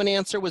most common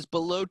answer was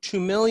below 2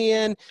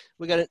 million.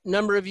 We got a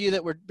number of you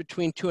that were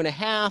between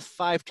 2.5,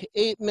 5 to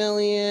 8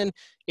 million,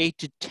 8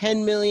 to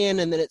 10 million,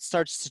 and then it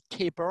starts to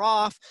taper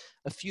off.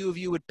 A few of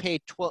you would pay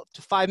 12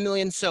 to 5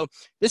 million. So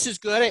this is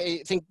good. I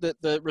think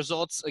that the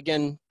results,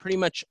 again, pretty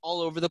much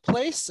all over the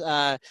place.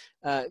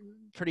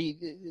 Pretty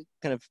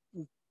kind of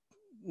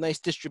nice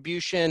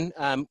distribution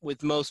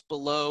with most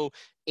below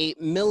 8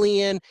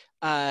 million.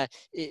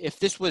 If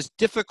this was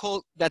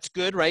difficult, that's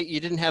good, right? You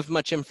didn't have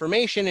much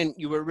information and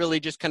you were really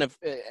just kind of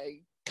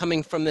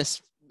coming from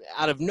this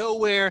out of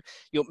nowhere.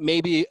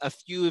 Maybe a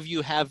few of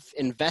you have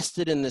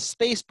invested in this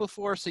space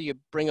before, so you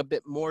bring a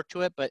bit more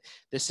to it, but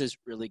this is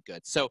really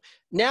good. So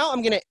now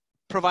I'm going to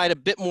provide a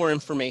bit more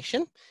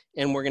information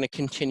and we're going to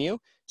continue.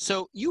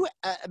 So you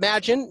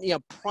imagine,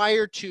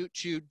 prior to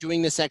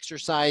doing this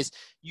exercise,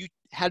 you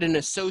had an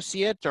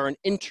associate or an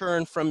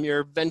intern from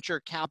your venture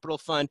capital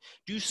fund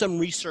do some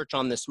research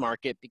on this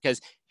market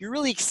because you're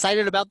really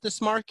excited about this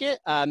market,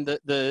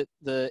 the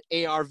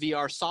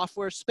AR/VR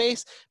software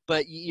space,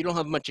 but you don't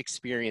have much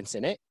experience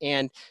in it.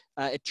 And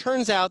it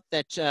turns out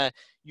that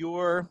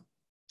your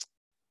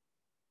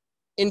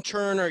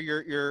intern or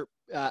your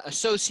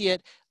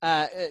associate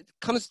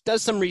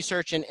does some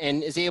research and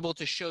is able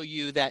to show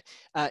you that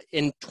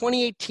in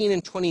 2018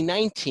 and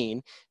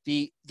 2019,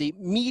 the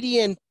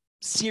median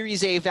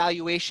Series A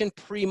valuation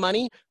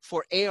pre-money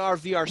for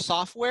AR/VR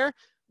software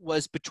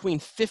was between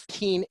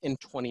 15 and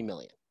 20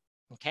 million.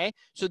 Okay,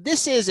 so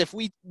this is, if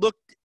we look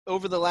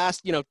over the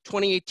last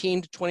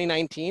 2018 to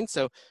 2019,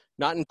 so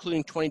not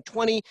including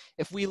 2020,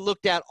 if we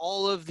looked at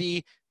all of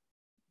the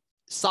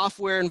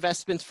software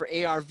investments for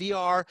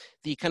AR/VR,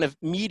 the kind of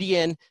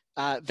median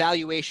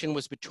valuation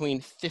was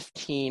between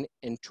 15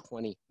 and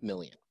 20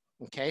 million.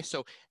 Okay,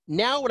 so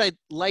now what I'd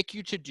like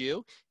you to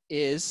do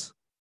is,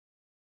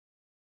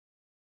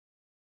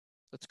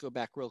 let's go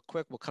back real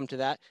quick. We'll come to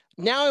that.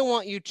 Now I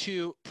want you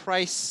to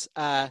price,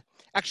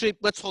 actually,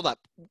 let's hold up.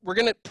 We're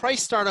going to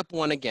price startup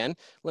one again.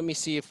 Let me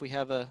see if we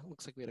have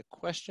looks like we had a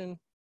question.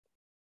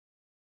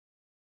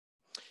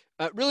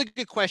 Really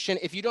good question.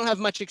 If you don't have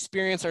much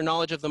experience or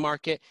knowledge of the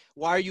market,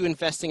 why are you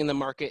investing in the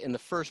market in the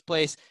first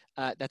place?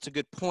 That's a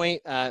good point.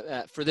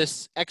 For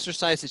this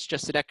exercise, it's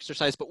just an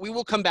exercise, but we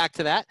will come back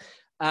to that.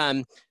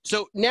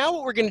 So now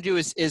what we're going to do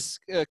is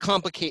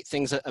complicate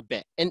things a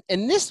bit. And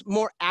this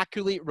more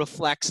accurately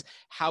reflects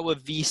how a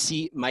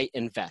VC might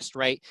invest,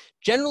 right?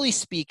 Generally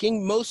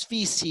speaking, most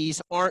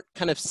VCs aren't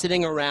kind of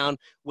sitting around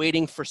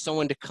waiting for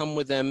someone to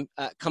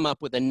come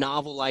up with a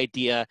novel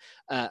idea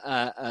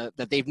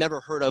that they've never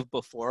heard of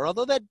before,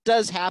 although that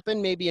does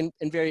happen maybe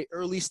in very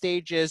early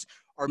stages,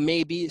 or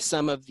maybe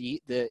some of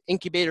the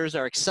incubators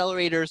or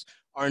accelerators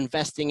are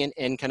investing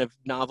in kind of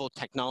novel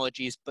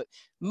technologies. But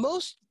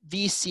most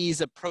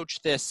VCs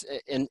approach this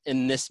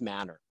in this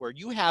manner, where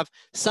you have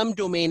some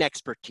domain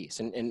expertise.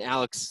 And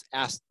Alex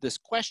asked this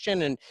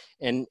question,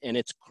 and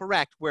it's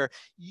correct, where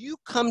you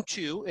come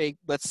to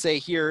let's say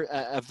here,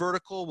 a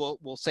vertical,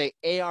 we'll say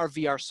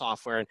AR/VR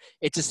software, and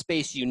it's a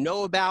space you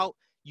know about,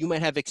 you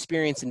might have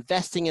experience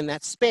investing in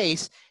that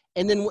space.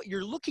 And then what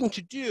you're looking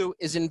to do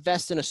is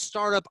invest in a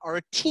startup or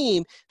a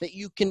team that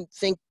you can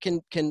think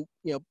can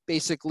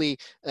basically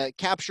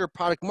capture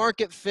product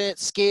market fit,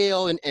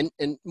 scale,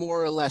 and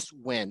more or less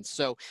win.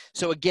 So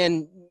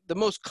again, the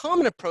most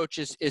common approach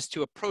is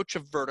to approach a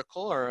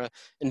vertical or an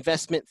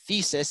investment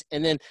thesis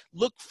and then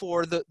look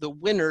for the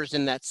winners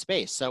in that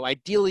space. So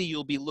ideally,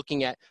 you'll be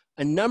looking at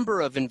a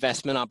number of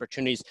investment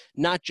opportunities,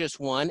 not just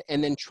one,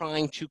 and then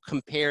trying to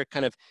compare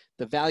kind of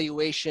the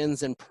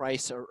valuations and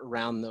price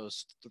around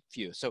those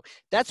few. So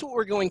that's what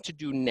we're going to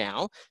do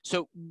now.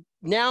 So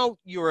now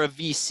you're a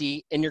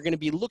VC and you're going to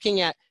be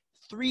looking at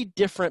 3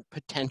 different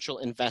potential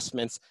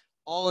investments,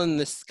 all in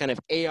this kind of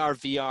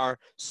AR/VR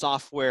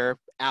software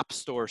app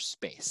store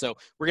space. So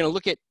we're going to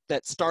look at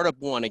that startup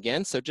one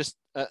again. So just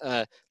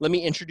let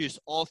me introduce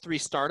all 3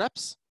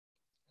 startups,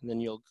 and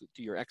then you'll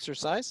do your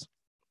exercise.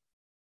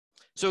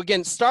 So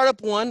again,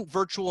 startup one,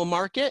 virtual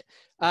market.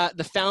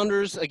 The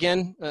founders,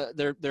 again,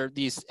 they're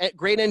these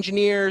great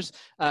engineers,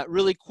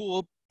 really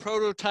cool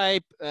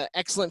prototype,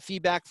 excellent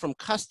feedback from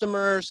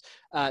customers.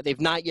 They've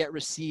not yet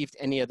received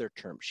any other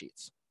term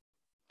sheets.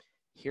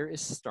 Here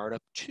is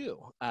startup 2.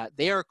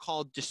 They are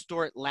called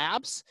Distort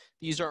Labs.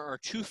 These are our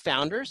 2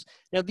 founders.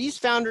 Now, these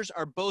founders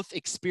are both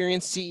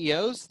experienced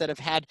CEOs that have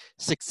had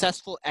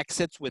successful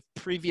exits with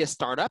previous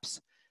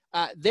startups.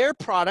 Their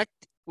product,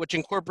 which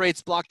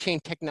incorporates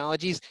blockchain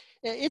technologies,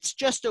 it's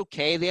just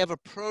okay. They have a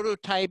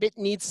prototype. It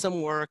needs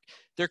some work.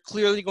 They're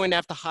clearly going to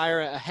have to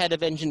hire a head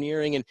of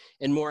engineering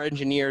and more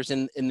engineers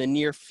in the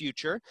near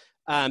future.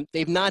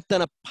 They've not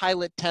done a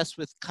pilot test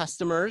with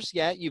customers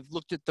yet. You've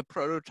looked at the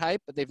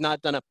prototype, but they've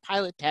not done a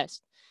pilot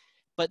test.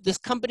 But this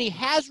company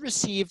has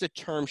received a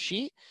term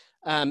sheet.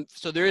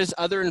 So there is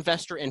other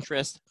investor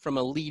interest from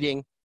a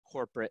leading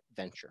corporate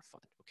venture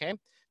fund, okay?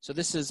 So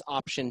this is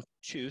option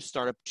 2,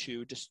 startup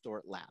 2,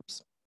 Distort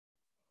Labs.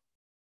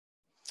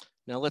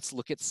 Now let's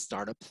look at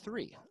startup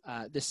 3.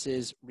 This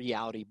is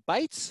Reality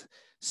Bites.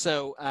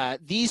 So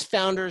these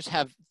founders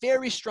have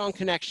very strong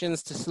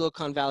connections to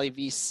Silicon Valley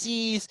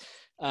VCs,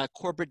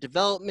 corporate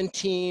development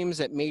teams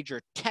at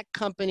major tech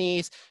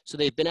companies. So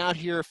they've been out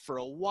here for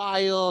a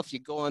while. If you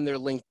go on their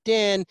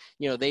LinkedIn,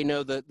 you know, they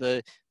know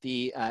the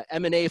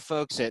M&A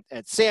folks at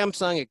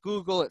Samsung, at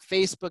Google, at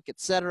Facebook,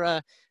 et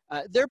cetera.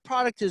 Their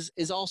product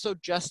is also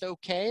just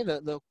okay.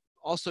 They'll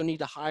also need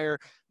to hire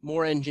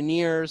more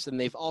engineers, and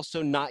they've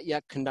also not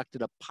yet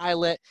conducted a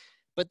pilot,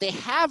 but they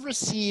have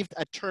received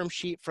a term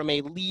sheet from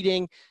a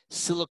leading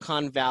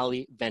Silicon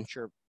Valley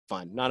venture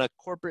fund, not a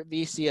corporate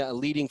VC, a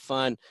leading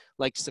fund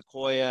like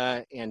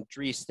Sequoia and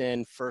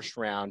Andreessen, First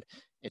Round,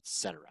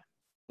 etc.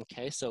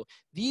 Okay, so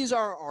these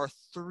are our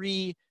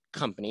 3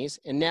 companies,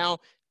 and now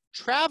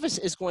Travis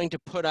is going to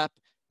put up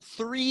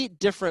 3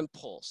 different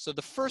polls. So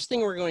the first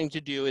thing we're going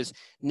to do is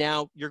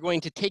now you're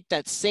going to take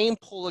that same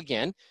poll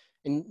again.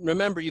 And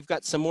remember, you've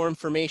got some more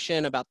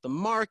information about the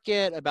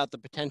market, about the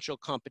potential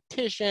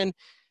competition.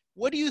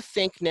 What do you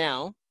think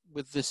now,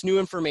 with this new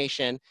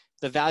information,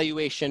 the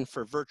valuation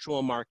for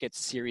virtual markets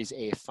Series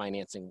A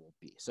financing will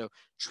be? So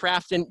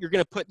Trafton, you're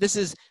going to put, this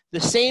is the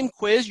same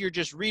quiz, you're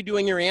just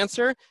redoing your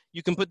answer.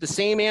 You can put the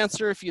same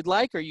answer if you'd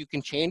like, or you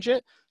can change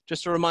it.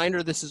 Just a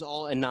reminder, this is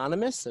all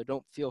anonymous, so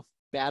don't feel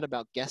bad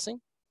about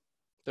guessing.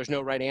 There's no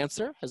right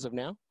answer as of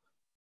now.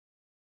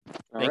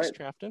 Thanks, right.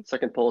 Trafton.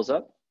 Second poll is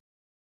up.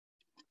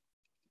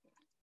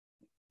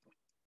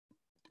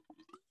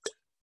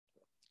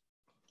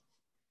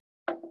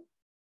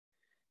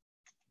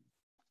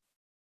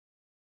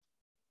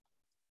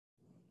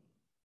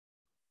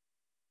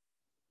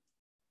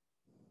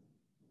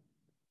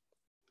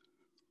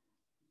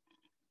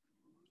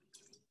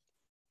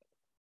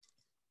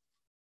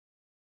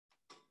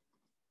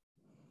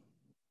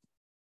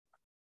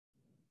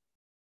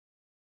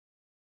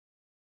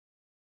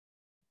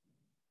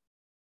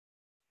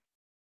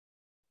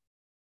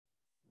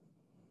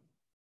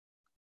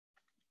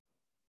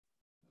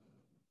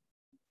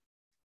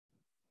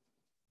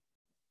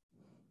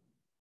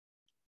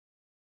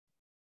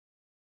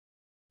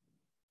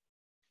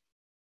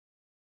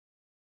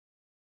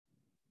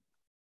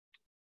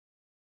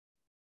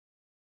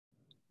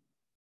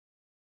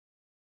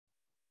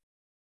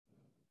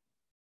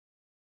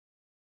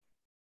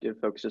 Give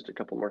folks just a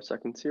couple more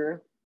seconds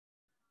here.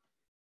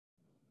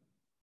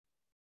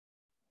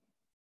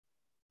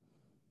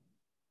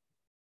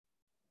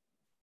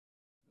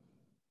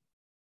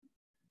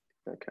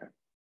 Okay,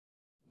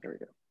 there we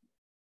go.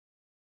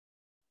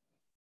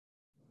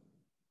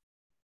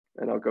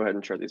 And I'll go ahead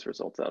and share these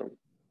results out.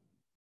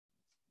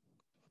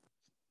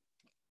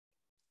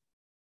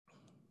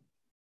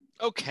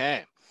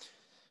 Okay.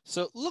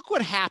 So look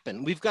what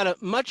happened. We've got a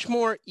much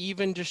more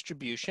even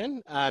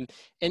distribution. And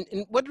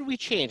what did we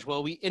change?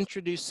 Well, we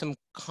introduced some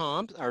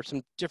comps or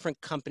some different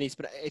companies,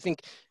 but I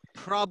think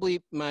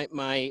probably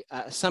my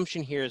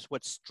assumption here is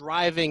what's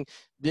driving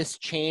this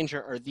change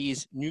or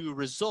these new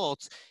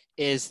results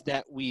is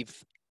that we've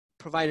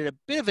provided a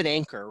bit of an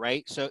anchor,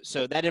 right?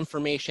 So that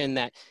information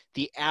that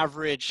the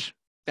average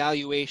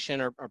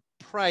valuation or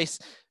price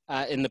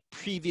in the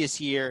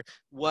previous year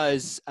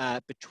was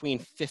between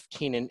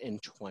 15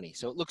 and 20.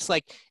 So it looks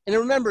like, and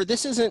remember,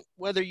 this isn't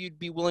whether you'd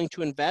be willing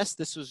to invest.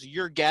 This was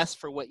your guess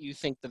for what you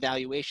think the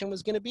valuation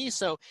was going to be.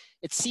 So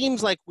it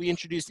seems like we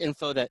introduced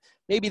info that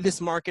maybe this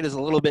market is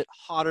a little bit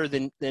hotter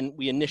than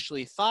we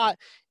initially thought.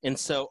 And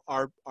so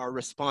our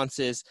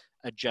responses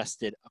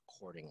adjusted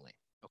accordingly.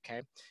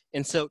 Okay.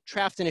 And so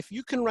Trafton, if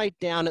you can write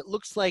down, it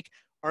looks like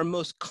our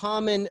most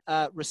common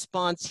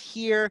response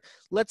here,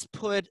 let's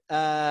put,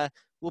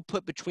 we'll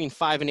put between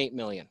 5 and 8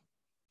 million.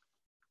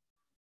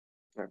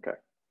 Okay.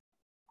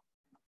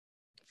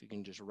 If you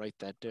can just write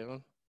that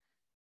down.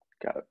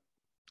 Got it.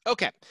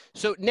 Okay,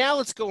 so now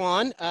let's go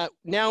on.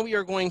 Now we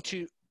are going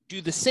to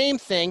do the same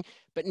thing,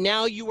 but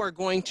now you are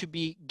going to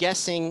be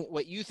guessing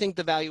what you think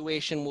the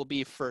valuation will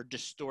be for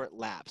Distort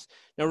Labs.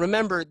 Now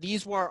remember,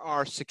 these were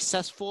our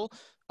successful,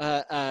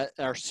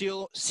 our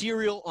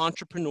serial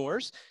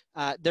entrepreneurs.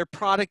 Their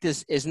product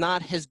is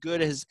not as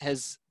good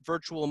as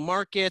virtual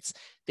markets.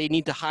 They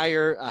need to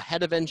hire a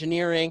head of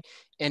engineering,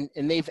 and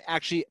they've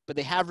actually, but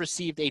they have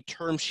received a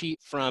term sheet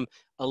from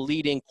a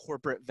leading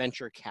corporate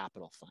venture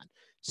capital fund.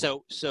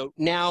 So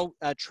now,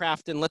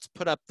 Trafton, let's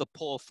put up the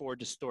poll for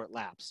Distort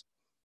Labs.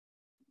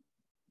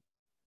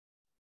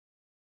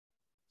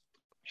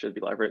 Should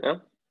be live right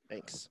now.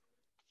 Thanks.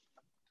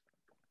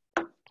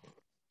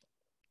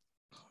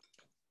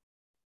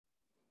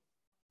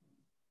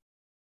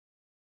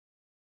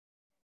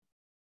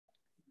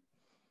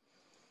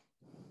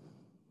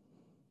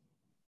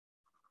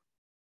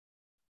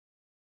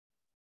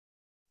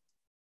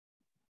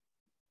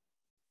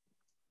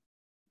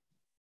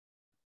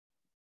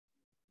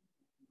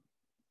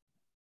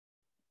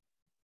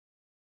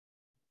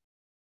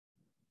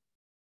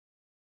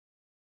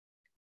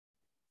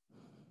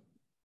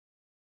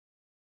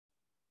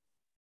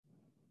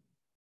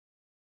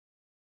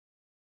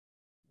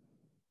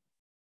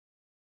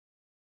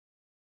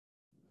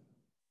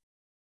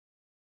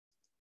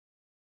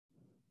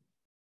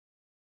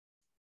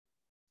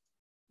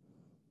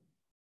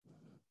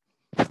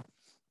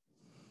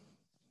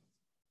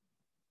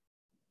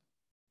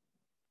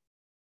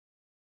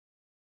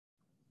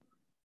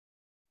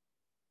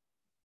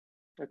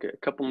 Okay, a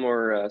couple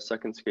more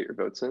seconds to get your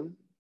votes in.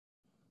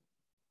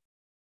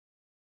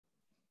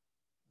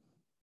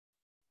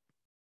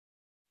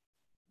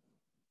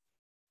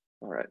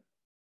 All right.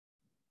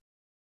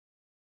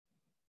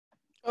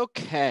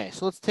 Okay,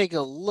 so let's take a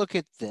look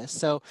at this.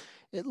 So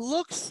it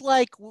looks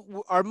like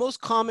our most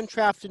common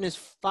Trafton is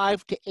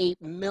 5 to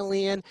 8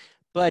 million,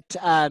 but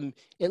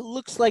it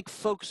looks like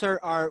folks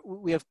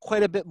we have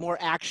quite a bit more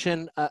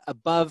action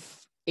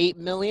above 8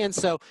 million.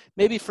 So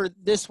maybe for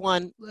this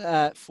one,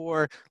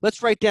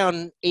 let's write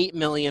down 8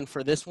 million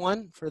for this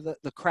one, for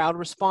the crowd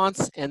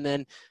response, and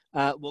then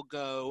we'll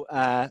go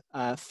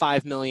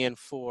 5 million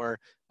for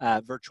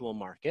virtual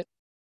market.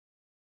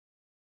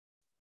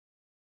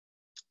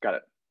 Got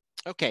it.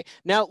 Okay,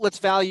 now let's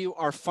value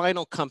our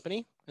final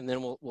company, and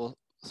then we'll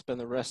spend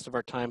the rest of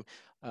our time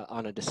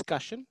on a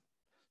discussion.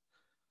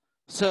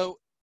 So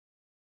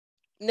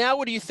now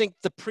what do you think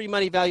the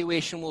pre-money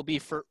valuation will be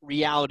for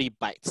Reality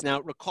Bites?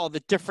 Now recall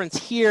the difference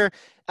here.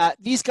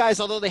 These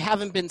guys, although they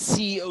haven't been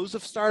CEOs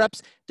of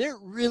startups, they're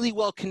really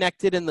well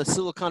connected in the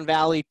Silicon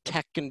Valley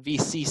tech and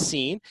VC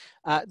scene.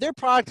 Their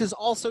product is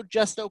also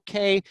just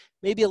okay,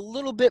 maybe a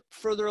little bit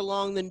further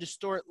along than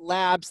Distort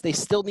Labs. They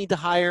still need to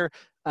hire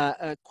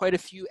quite a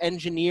few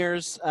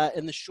engineers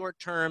in the short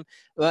term.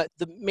 But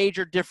the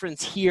major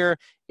difference here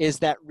is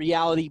that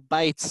Reality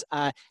Bites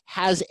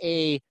has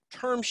a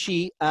term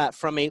sheet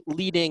from a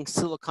leading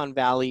Silicon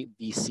Valley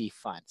VC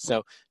fund.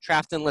 So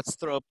Trafton, let's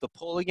throw up the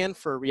poll again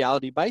for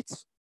Reality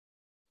Bites.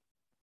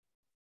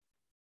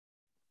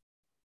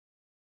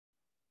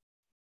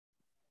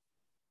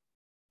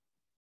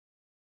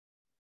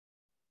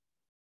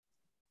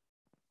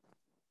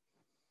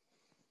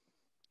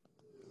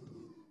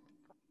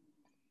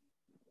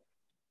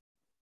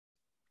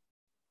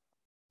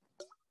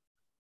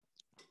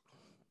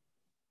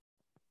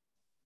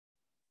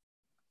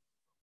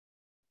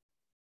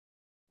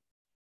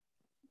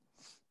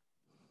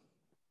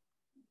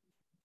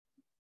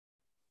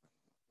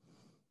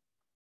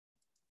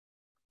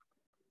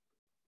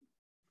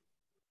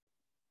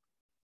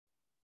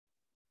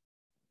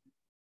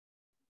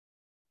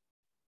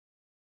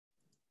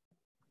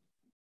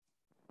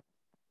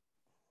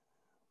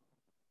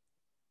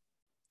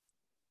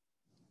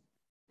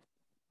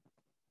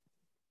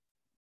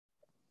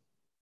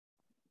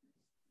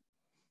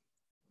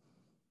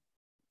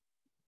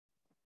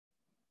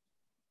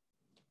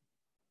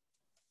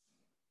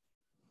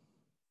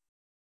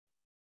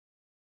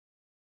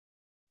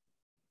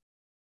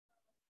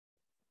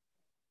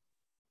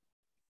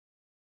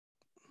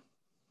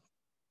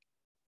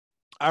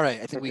 All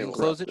right, I think we can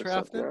close it,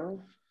 Trafton.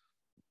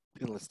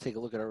 And let's take a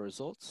look at our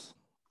results.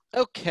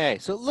 Okay,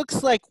 so it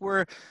looks like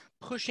we're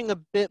pushing a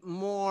bit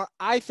more.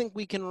 I think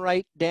we can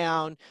write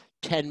down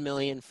 10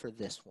 million for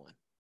this one.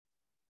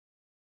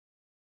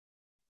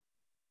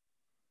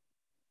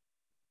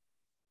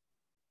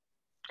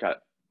 Got it.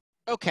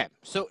 Okay,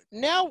 so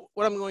now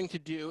what I'm going to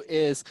do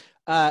is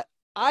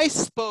I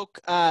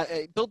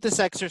built this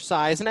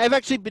exercise, and I've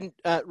actually been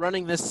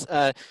running this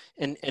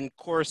in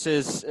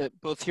courses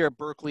both here at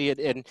Berkeley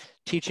and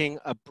teaching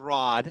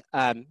abroad.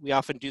 We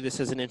often do this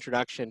as an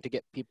introduction to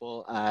get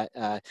people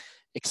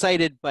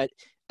excited, but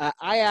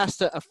I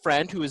asked a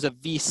friend who is a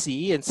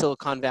VC in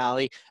Silicon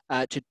Valley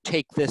to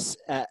take this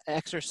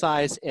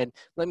exercise, and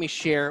let me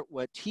share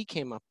what he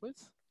came up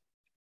with.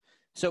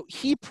 So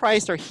he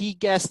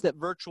guessed that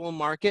virtual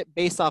market,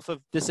 based off of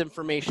this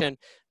information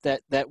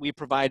that we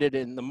provided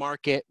in the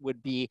market,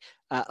 would be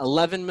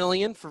 11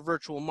 million for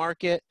virtual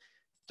market,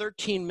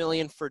 13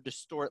 million for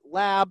Distort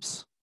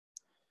Labs,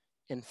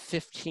 and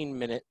 15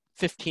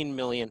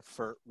 million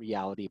for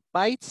Reality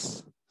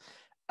Bites.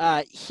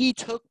 He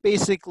took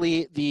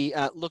basically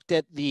looked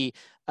at the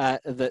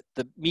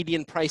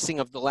median pricing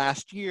of the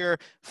last year,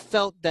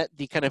 felt that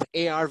the kind of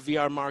AR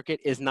VR market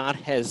is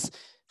not as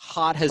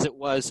hot as it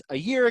was a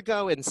year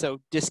ago, and so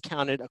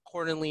discounted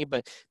accordingly.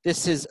 But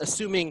this is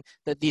assuming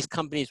that these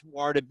companies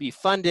were to be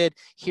funded.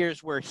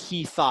 Here's where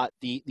he thought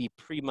the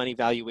pre-money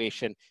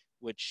valuation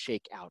would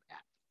shake out at.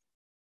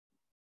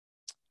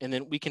 And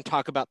then we can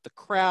talk about the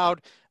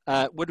crowd.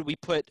 What did we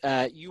put?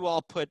 You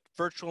all put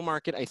virtual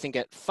market, I think,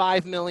 at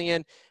 5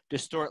 million,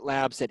 Distort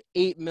Labs at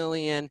 8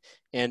 million,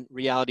 and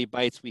Reality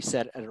Bites we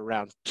set at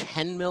around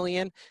 10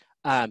 million.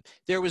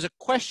 There was a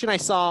question I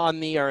saw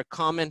on or a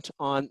comment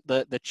on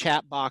the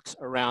chat box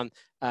around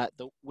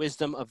the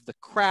wisdom of the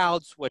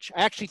crowds, which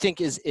I actually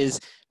think is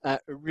a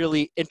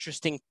really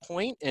interesting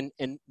point,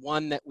 and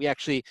one that we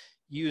actually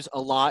use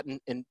a lot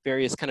in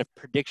various kind of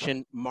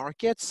prediction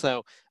markets.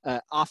 So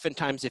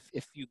oftentimes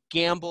if you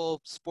gamble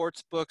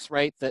sports books,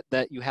 right,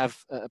 that you have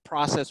a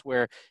process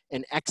where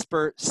an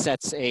expert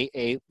sets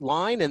a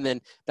line, and then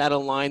that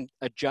line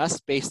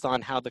adjusts based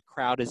on how the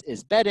crowd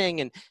is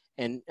betting,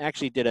 and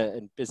actually did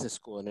in business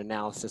school an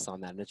analysis on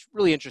that. And it's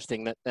really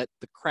interesting that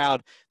the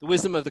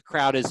wisdom of the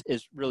crowd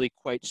is really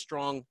quite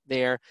strong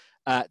there.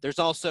 There's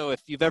also,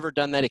 if you've ever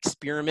done that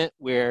experiment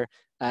where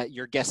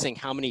you're guessing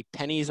how many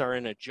pennies are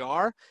in a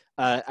jar.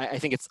 I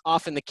think it's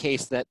often the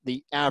case that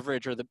the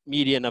average or the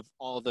median of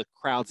all the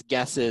crowd's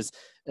guesses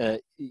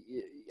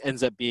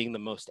ends up being the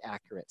most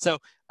accurate. So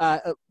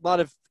a lot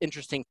of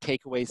interesting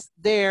takeaways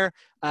there.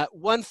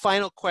 One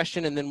final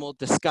question, and then we'll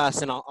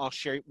discuss, and I'll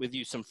share with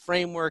you some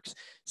frameworks.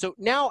 So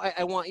now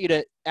I want you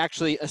to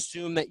actually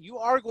assume that you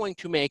are going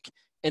to make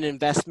an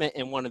investment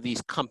in one of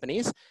these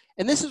companies.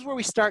 And this is where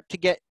we start to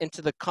get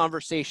into the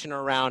conversation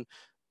around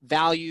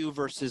value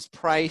versus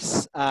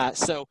price.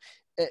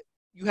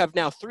 You have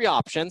now three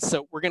options.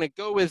 So we're going to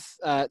go with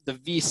the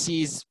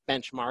VC's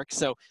benchmark.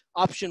 So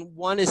option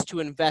one is to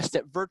invest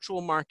at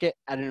Virtual Market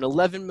at an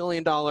 $11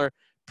 million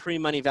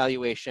pre-money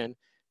valuation,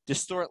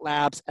 Distort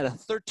Labs at a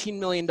 $13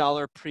 million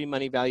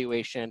pre-money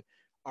valuation,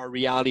 or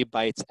Reality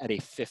Bites at a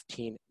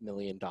 $15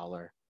 million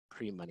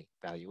pre-money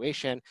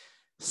valuation.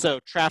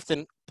 So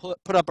Trafton,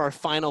 put up our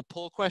final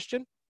poll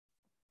question.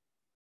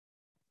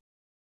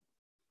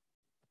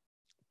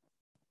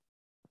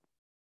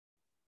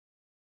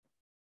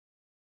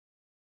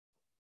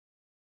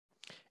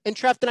 And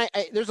Trafton,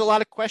 there's a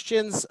lot of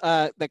questions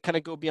that kind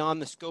of go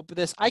beyond the scope of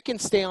this. I can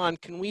stay on.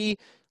 Can we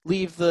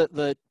leave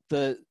the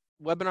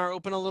webinar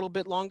open a little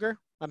bit longer?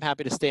 I'm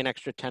happy to stay an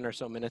extra 10 or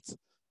so minutes.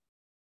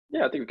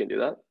 Yeah, I think we can do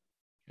that.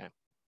 Okay.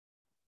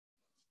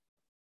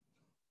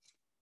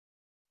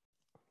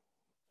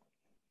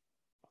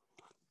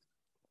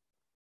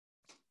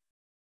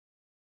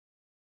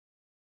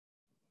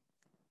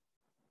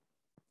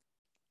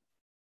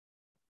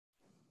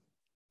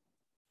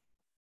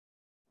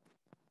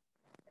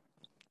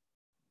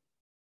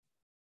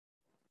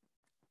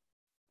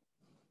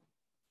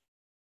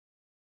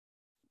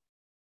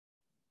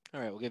 All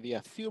right, we'll give you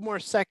a few more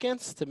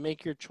seconds to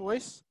make your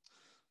choice.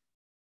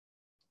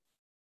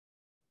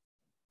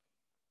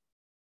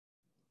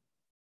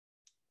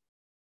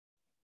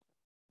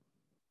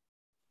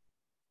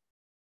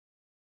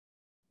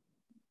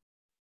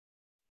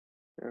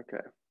 Okay.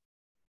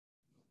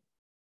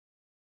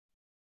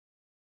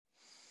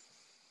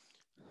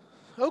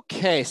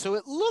 Okay, so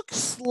it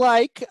looks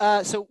like,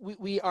 so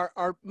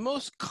our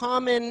most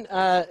common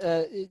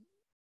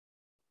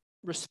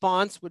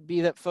response would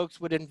be that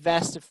folks would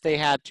invest if they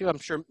had to. I'm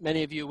sure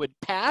many of you would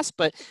pass,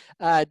 but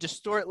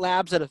Distort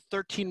Labs at a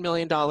 $13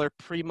 million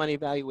pre-money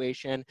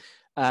valuation,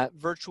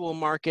 Virtual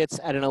Markets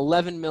at an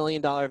 $11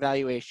 million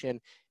valuation,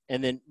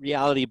 and then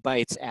Reality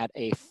Bites at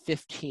a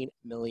 $15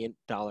 million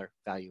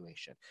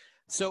valuation.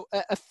 So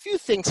a few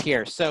things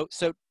here. So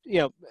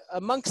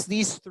amongst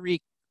these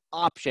three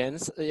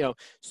options,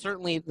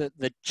 certainly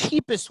the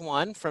cheapest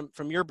one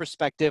from your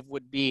perspective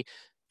would be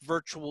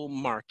Virtual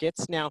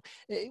Markets. Now,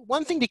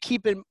 one thing to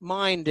keep in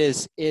mind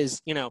is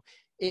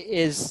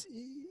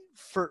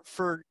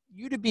for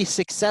you to be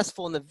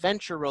successful in the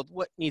venture world,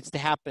 what needs to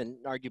happen?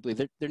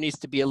 Arguably, there needs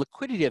to be a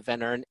liquidity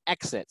event or an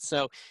exit.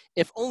 So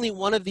if only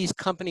one of these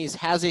companies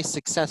has a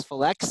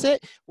successful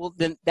exit, well,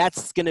 then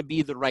that's going to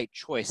be the right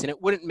choice. And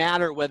it wouldn't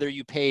matter whether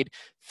you paid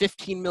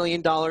 $15 million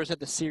at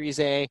the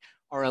Series A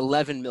or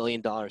 $11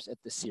 million at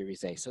the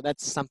Series A. So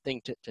that's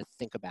something to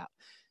think about.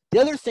 The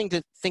other thing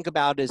to think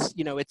about is,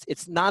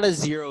 it's not a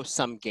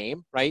zero-sum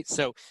game, right?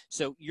 So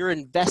you're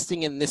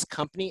investing in this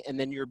company, and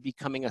then you're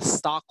becoming a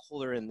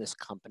stockholder in this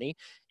company.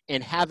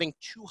 And having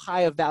too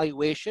high a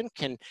valuation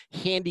can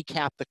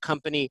handicap the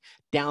company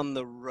down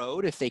the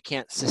road if they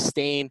can't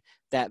sustain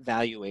that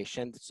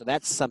valuation. So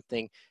that's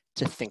something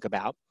to think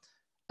about.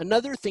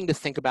 Another thing to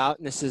think about,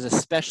 and this is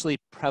especially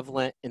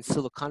prevalent in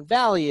Silicon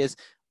Valley, is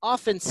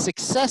often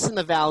success in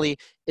the Valley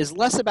is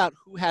less about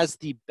who has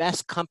the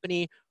best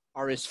company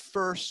or is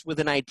first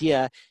with an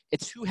idea.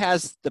 It's who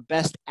has the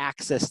best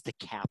access to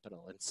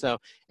capital. And so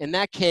in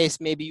that case,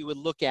 maybe you would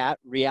look at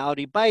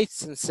Reality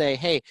Bites and say,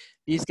 hey,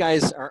 these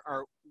guys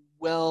are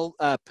well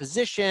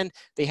positioned.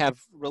 They have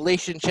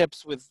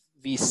relationships with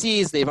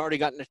VCs. They've already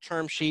gotten a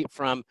term sheet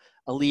from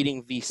a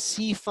leading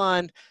VC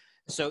fund.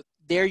 So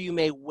there you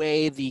may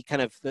weigh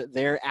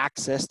their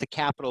access to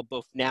capital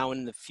both now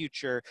and in the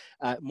future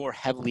more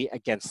heavily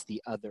against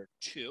the other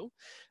two.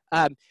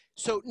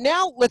 So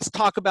now let's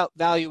talk about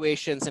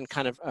valuations and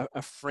kind of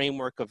a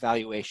framework of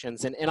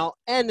valuations. And I'll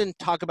end and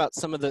talk about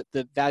some of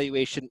the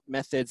valuation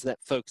methods that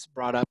folks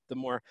brought up, the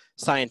more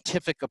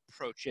scientific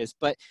approaches.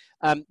 But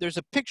there's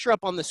a picture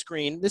up on the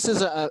screen. This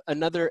is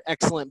another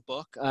excellent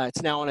book.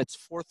 It's now on its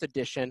 4th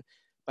edition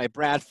by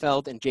Brad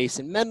Feld and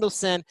Jason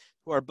Mendelson,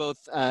 who are both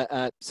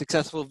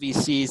successful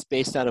VCs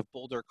based out of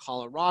Boulder,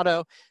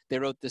 Colorado. They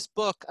wrote this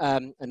book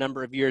a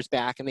number of years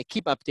back, and they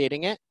keep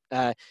updating it.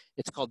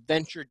 It's called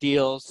Venture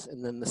Deals,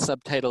 and then the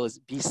subtitle is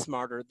Be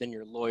Smarter Than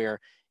Your Lawyer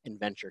and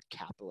Venture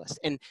Capitalist.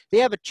 And they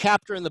have a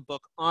chapter in the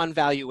book on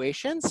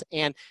valuations.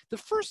 And the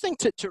first thing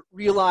to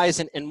realize,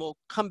 and we'll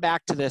come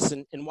back to this,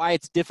 and why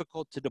it's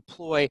difficult to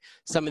deploy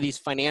some of these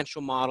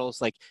financial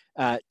models like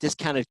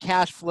discounted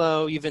cash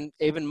flow, even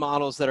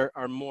models that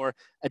are more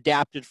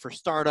adapted for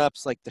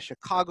startups like the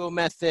Chicago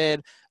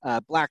method,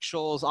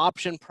 Black-Scholes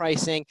option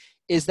pricing,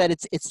 is that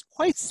it's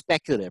quite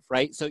speculative,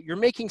 right? So you're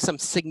making some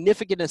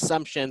significant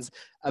assumptions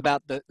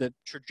about the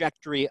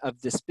trajectory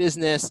of this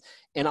business,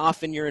 and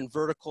often you're in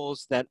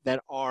verticals that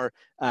are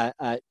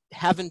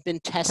haven't been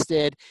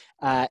tested,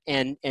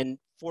 and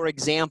for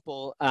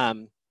example,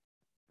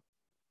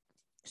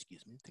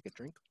 excuse me, take a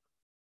drink.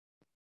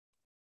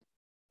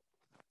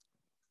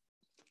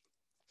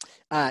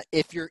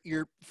 If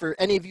you're for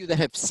any of you that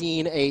have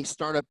seen a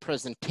startup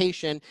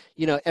presentation,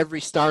 you know, every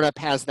startup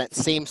has that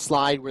same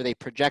slide where they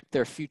project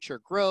their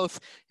future growth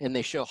and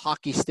they show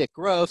hockey stick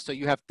growth. So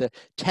you have to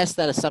test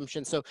that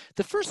assumption. So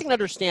the first thing to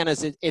understand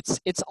is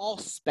it's all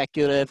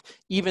speculative,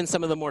 even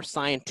some of the more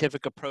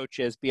scientific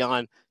approaches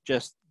beyond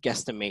just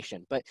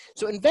guesstimation. But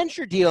so in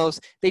venture deals,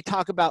 they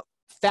talk about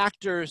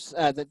factors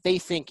that they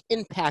think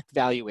impact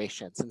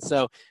valuations. And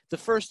so the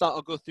first,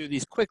 I'll go through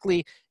these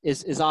quickly,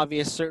 is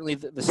obvious. Certainly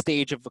the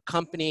stage of a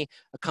company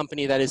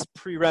that is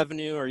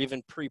pre-revenue or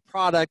even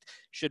pre-product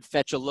should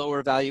fetch a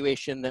lower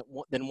valuation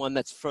than one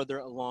that's further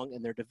along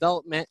in their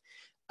development.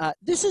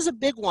 This is a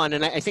big one,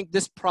 and I think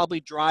this probably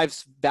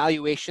drives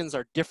valuations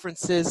or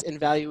differences in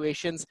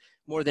valuations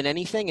more than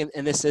anything,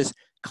 and this is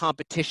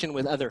competition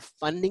with other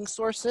funding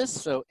sources.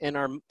 So in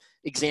our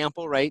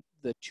example, right,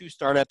 the two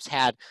startups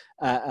had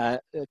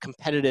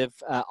competitive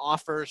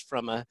offers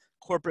from a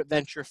corporate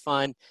venture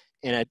fund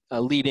and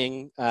a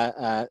leading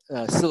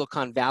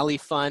Silicon Valley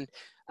fund.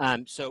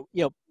 So,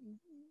 you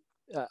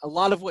know, a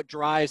lot of what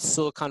drives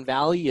Silicon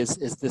Valley is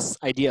this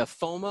idea of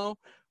FOMO,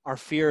 our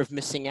fear of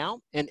missing out,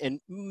 and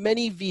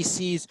many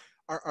VCs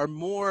are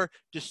more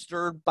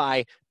disturbed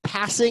by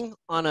passing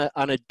on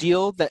a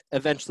deal that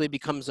eventually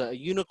becomes a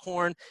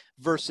unicorn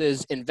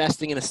versus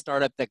investing in a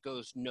startup that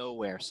goes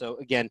nowhere. So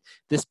again,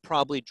 this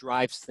probably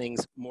drives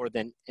things more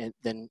than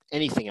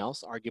anything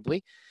else,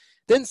 arguably.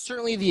 Then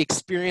certainly the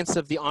experience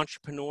of the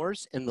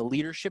entrepreneurs and the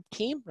leadership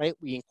team, right?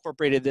 We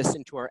incorporated this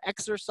into our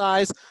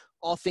exercise.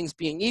 All things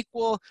being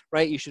equal,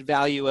 right? You should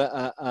value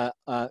a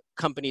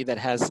company that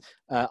has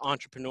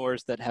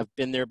entrepreneurs that have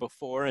been there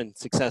before and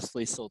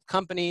successfully sold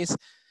companies.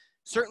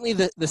 Certainly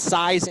the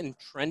size and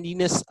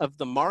trendiness of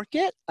the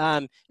market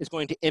is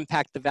going to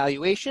impact the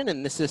valuation,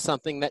 and this is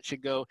something that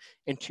should go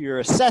into your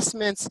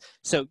assessments.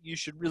 So you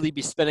should really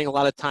be spending a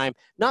lot of time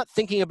not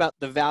thinking about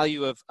the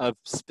value of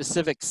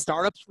specific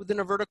startups within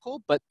a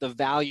vertical, but the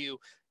value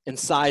and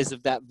size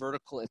of that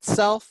vertical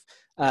itself.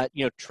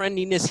 You know,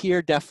 trendiness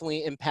here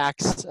definitely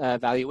impacts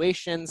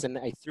valuations, and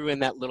I threw in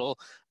that little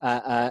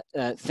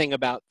thing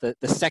about the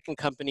second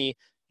company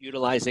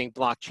utilizing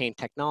blockchain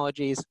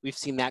technologies. We've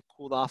seen that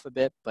cooled off a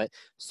bit, but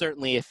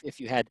certainly if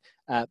you had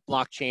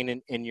blockchain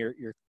in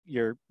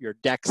your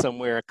deck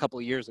somewhere a couple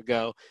of years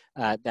ago,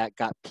 that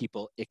got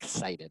people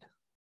excited.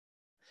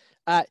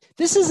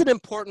 This is an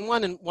important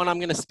one, and one I'm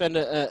going to spend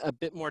a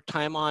bit more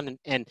time on,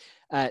 and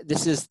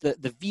this is the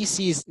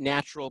VC's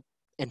natural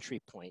entry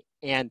point.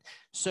 And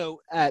so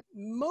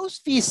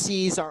most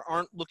VCs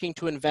aren't looking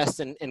to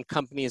invest in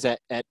companies at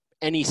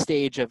any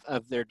stage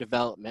of their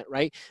development,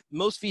 right?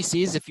 Most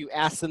VCs, if you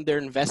ask them their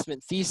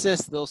investment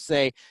thesis, they'll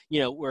say, you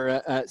know,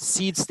 we're a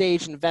seed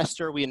stage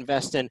investor. We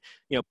invest in,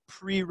 you know,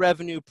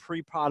 pre-revenue,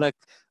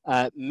 pre-product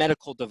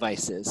medical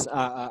devices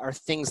or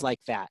things like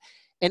that.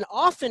 And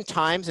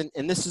oftentimes,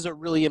 and this is a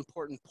really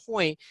important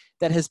point,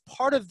 that as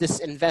part of this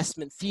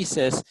investment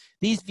thesis,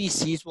 these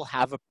VCs will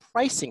have a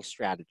pricing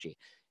strategy.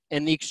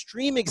 And the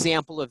extreme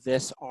example of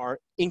this are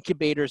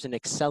incubators and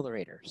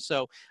accelerators.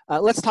 So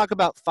let's talk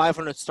about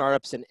 500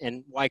 startups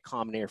and Y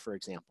Combinator, for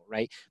example,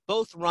 right?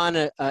 Both run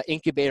an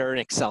incubator and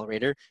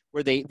accelerator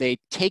where they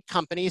take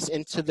companies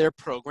into their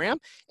program,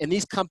 and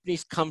these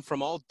companies come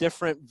from all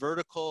different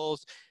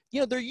verticals.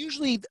 You know, they're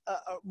usually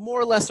more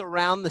or less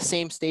around the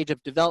same stage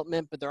of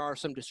development, but there are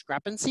some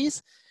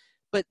discrepancies.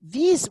 But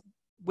these,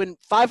 when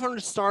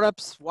 500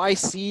 startups,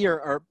 YC,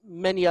 or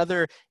many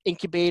other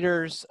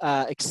incubators,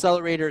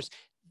 accelerators,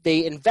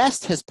 they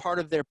invest as part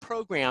of their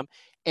program,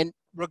 and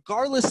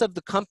regardless of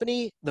the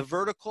company, the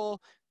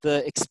vertical,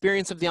 the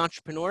experience of the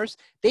entrepreneurs,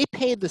 they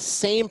pay the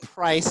same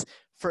price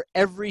for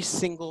every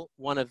single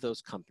one of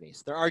those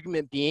companies. Their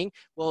argument being,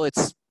 well,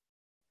 it's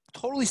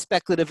totally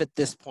speculative at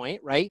this point,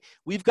 right?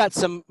 We've got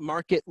some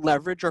market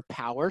leverage or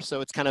power,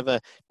 so it's kind of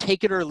a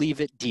take it or leave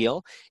it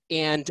deal.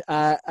 And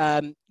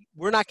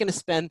we're not going to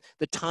spend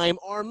the time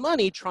or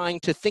money trying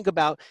to think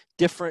about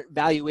different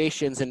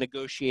valuations and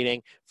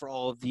negotiating for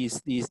all of these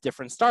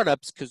different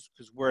startups because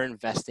we're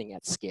investing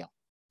at scale.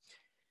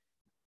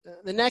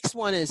 The next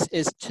one is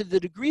to the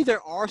degree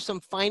there are some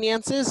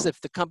finances, if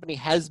the company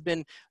has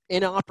been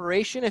in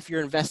operation, if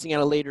you're investing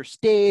at a later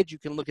stage, you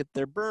can look at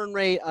their burn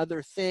rate,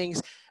 other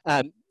things.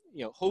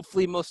 You know,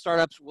 hopefully most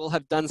startups will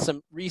have done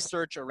some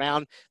research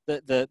around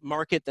the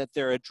market that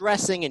they're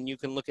addressing, and you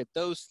can look at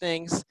those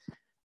things.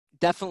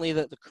 Definitely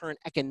the current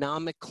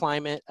economic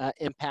climate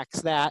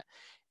impacts that.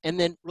 And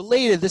then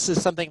related, this is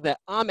something that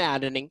I'm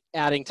adding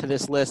to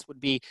this list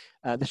would be,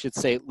 this should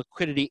say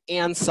liquidity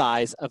and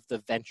size of the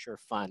venture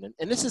fund.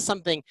 And this is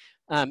something,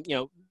 you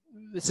know,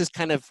 this is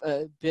kind of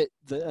a bit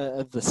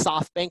the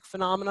SoftBank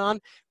phenomenon,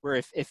 where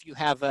if you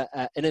have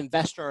an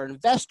investor or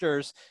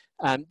investors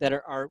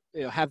that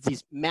have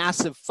these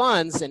massive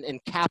funds and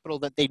capital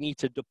that they need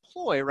to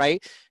deploy,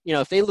 right?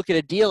 If they look at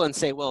a deal and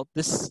say, well,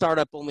 this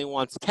startup only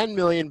wants 10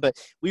 million, but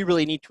we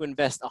really need to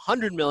invest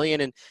 100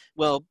 million, and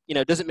well,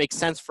 it doesn't make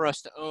sense for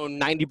us to own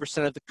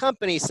 90% of the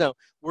company, so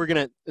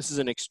this is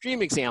an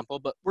extreme example,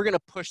 but we're gonna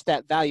push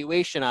that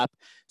valuation up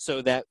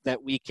so that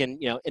we can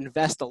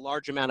invest a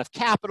large amount of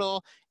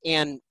capital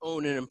and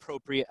own an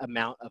appropriate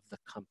amount of the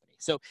company.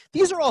 So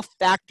these are all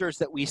factors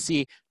that we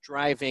see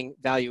driving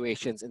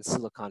valuations in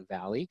Silicon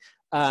Valley.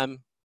 Let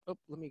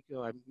me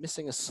go. I'm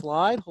missing a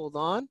slide. Hold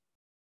on.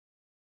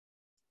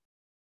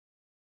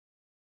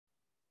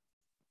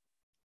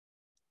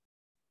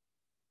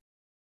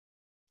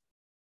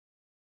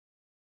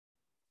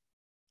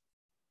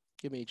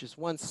 Give me just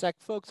one sec,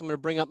 folks. I'm going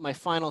to bring up my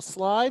final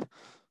slide.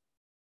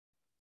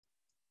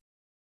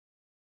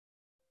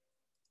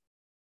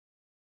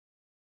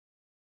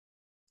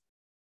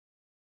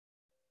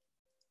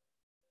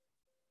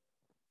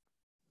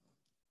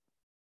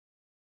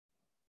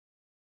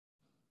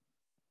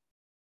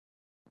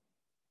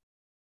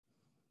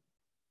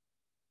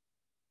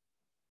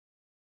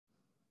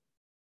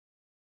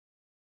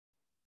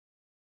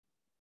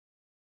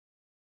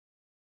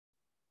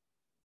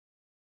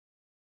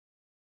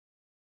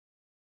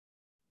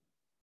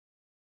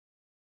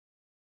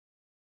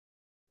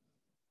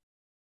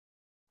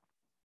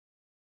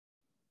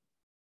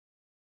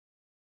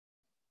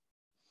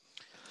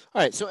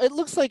 All right, so it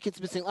looks like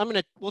it's missing.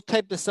 We'll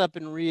type this up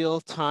in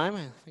real time.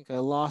 I think I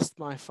lost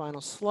my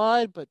final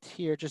slide, but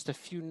here, just a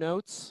few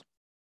notes.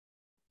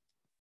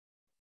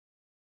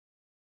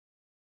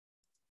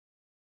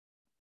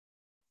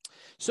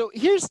 So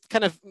here's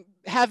kind of,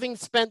 having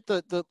spent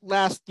the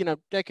last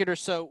decade or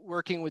so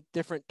working with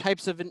different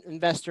types of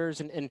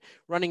investors and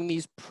running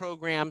these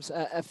programs,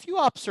 a few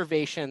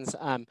observations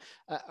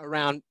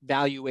around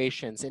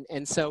valuations.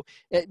 And so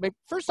my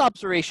first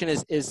observation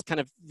is kind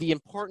of the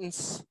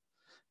importance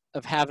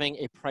of having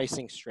a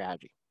pricing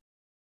strategy.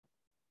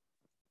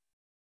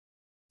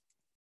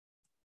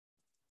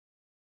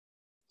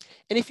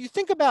 And if you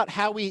think about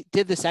how we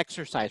did this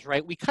exercise,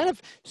 right, we kind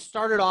of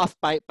started off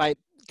by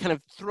kind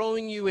of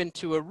throwing you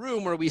into a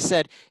room where we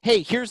said,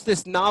 hey, here's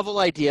this novel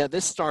idea,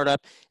 this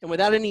startup, and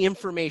without any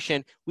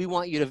information, we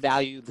want you to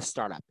value the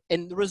startup.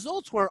 And the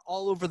results were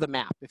all over the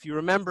map. If you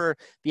remember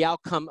the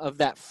outcome of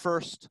that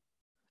first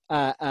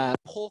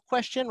poll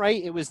question,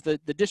 right? It was the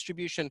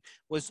distribution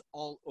was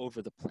all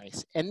over the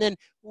place. And then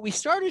what we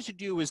started to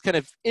do was kind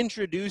of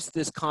introduce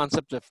this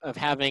concept of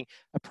having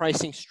a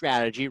pricing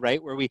strategy,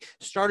 right? Where we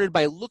started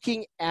by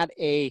looking at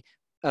a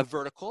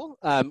vertical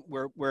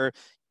where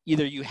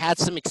either you had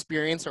some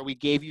experience or we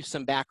gave you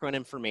some background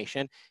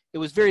information. It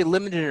was very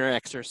limited in our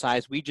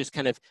exercise. We just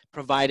kind of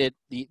provided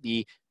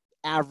the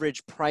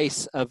average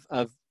price of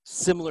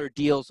similar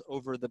deals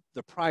over the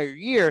prior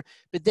year.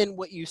 But then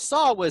what you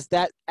saw was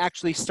that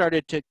actually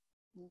started to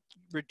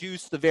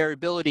reduce the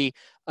variability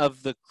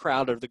of the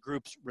crowd or the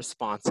group's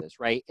responses,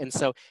 right? And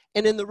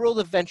in the world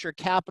of venture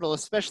capital,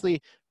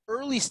 especially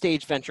early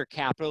stage venture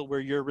capital, where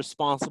you're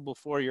responsible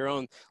for your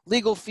own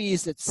legal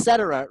fees, et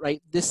cetera,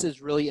 right? This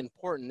is really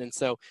important. And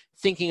so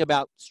thinking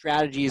about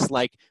strategies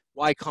like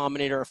Y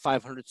Combinator or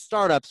 500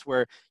 startups,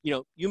 where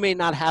you may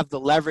not have the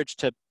leverage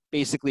to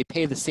basically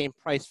pay the same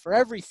price for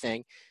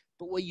everything,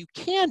 but what you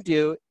can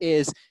do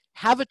is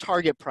have a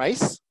target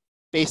price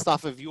based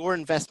off of your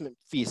investment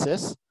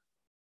thesis,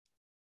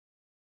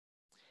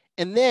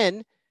 and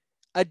then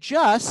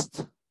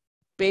adjust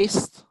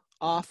based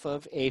off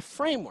of a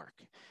framework.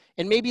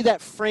 And maybe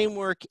that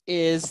framework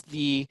is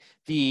those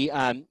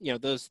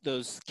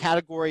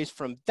categories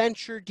from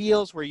venture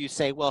deals where you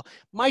say, well,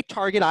 my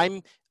target,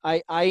 I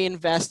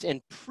invest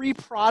in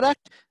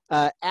pre-product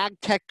ag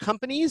tech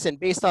companies, and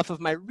based off of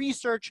my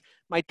research,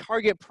 my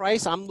target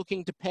price, I'm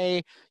looking to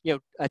pay a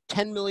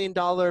 $10 million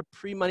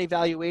pre-money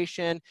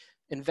valuation,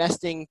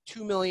 investing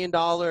 $2 million,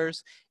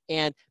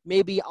 and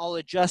maybe I'll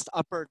adjust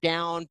up or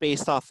down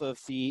based off of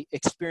the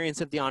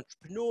experience of the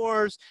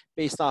entrepreneurs,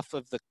 based off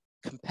of the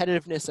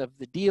competitiveness of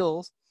the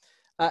deals.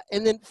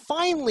 And then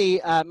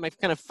finally, my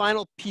kind of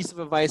final piece of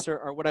advice,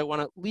 or what I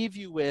want to leave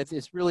you with,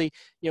 is really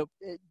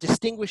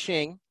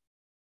distinguishing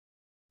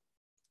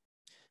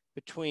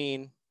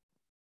between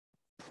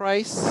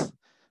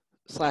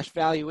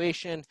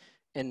price/valuation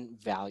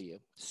and value.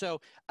 So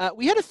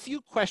we had a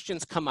few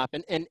questions come up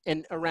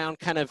and around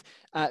kind of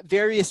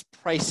various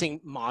pricing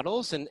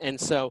models. And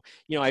so,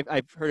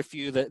 I've heard a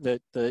few,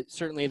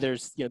 certainly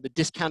there's, the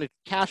discounted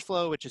cash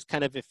flow, which is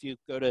kind of, if you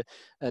go to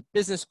a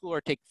business school or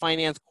take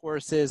finance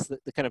courses, the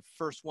kind of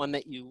first one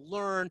that you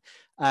learn.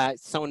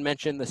 Someone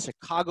mentioned the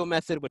Chicago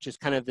method, which is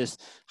kind of this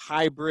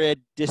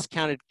hybrid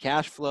discounted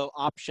cash flow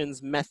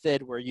options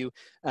method, where you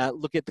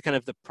look at the kind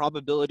of the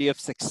probability of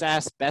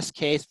success, best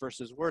case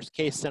versus worst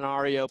case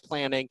scenario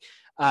planning.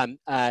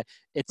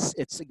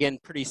 It's again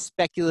pretty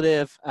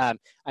speculative.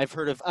 I've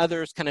heard of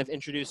others kind of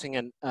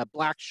introducing a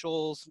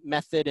Black-Scholes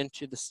method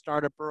into the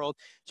startup world.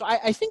 So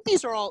I think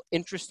these are all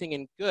interesting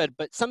and good,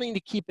 but something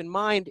to keep in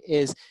mind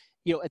is,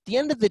 at the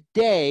end of the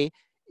day,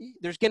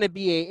 there's going to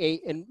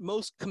be in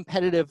most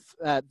competitive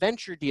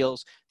venture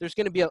deals, there's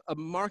going to be a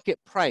market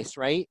price,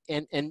 right?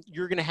 And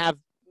you're going to have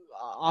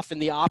often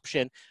the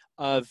option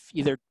of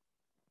either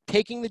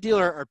taking the deal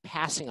or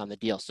passing on the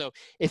deal. So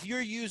if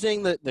you're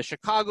using the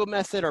Chicago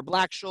method or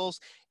Black-Scholes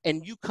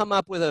and you come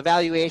up with a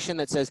valuation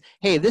that says,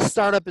 hey, this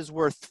startup is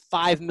worth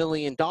 $5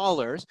 million,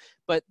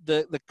 but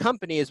the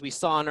company, as we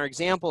saw in our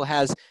example,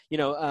 has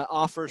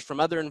offers from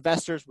other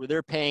investors where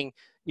they're paying,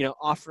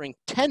 offering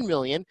 10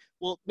 million,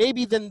 well,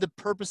 maybe then the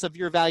purpose of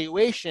your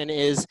valuation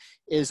is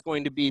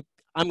going to be,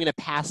 I'm going to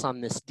pass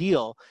on this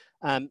deal.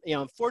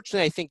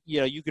 Unfortunately, I think,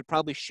 you could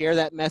probably share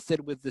that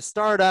method with the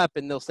startup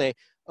and they'll say,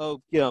 oh,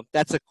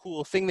 that's a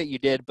cool thing that you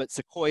did, but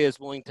Sequoia is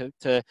willing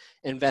to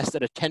invest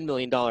at a $10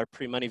 million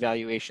pre-money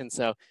valuation,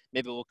 so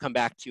maybe we'll come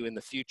back to you in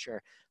the future.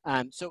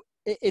 So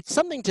it's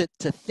something to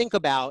think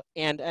about,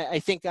 and I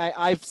think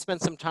I've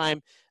spent some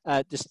time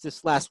just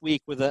this last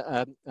week with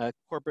a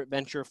corporate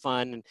venture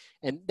fund,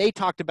 and they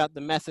talked about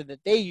the method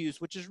that they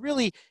use, which is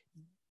really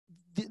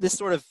this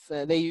sort of,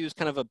 they use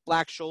kind of a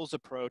Black-Scholes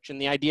approach, and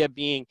the idea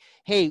being,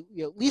 hey,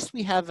 at least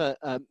we have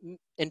a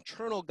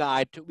internal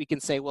guide we can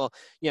say, well,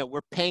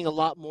 we're paying a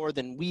lot more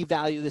than we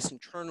value this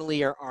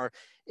internally, or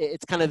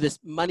it's kind of this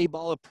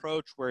Moneyball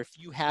approach where if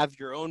you have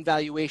your own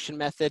valuation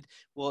method,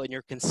 well, and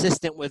you're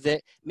consistent with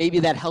it, maybe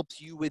that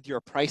helps you with your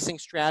pricing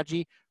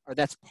strategy, or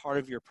that's part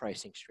of your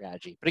pricing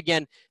strategy. But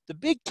again, the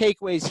big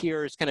takeaways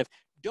here is kind of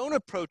don't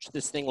approach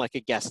this thing like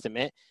a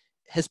guesstimate.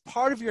 As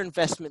part of your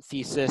investment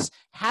thesis,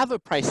 have a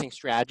pricing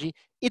strategy.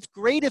 It's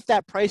great if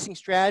that pricing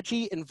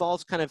strategy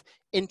involves kind of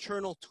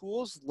internal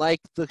tools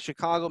like the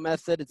Chicago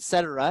method, et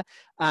cetera.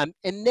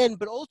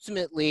 But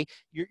ultimately,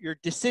 your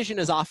decision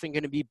is often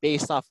going to be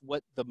based off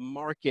what the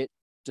market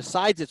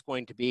decides it's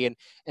going to be.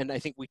 And I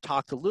think we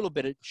talked a little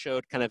bit, it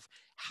showed kind of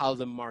how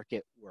the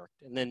market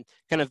worked. And then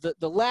kind of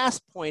the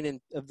last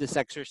point of this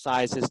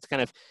exercise is to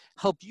kind of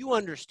help you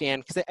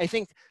understand, because I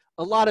think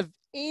a lot of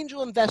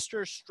angel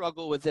investors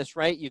struggle with this,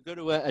 right? You go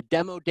to a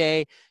demo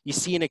day, you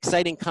see an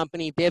exciting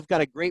company, they've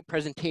got a great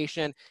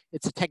presentation,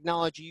 it's a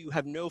technology you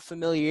have no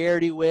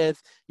familiarity with,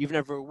 you've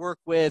never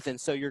worked with, and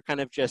so you're kind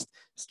of just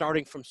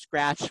starting from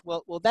scratch.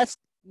 Well, that's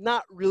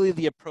not really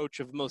the approach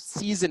of most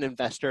seasoned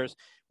investors,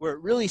 where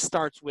it really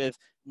starts with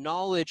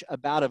knowledge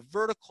about a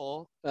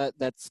vertical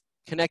that's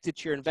connected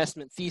to your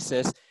investment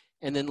thesis,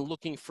 and then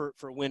looking for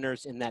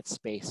winners in that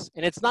space.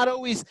 And it's not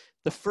always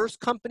the first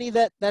company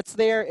that's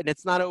there, and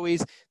it's not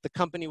always the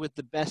company with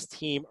the best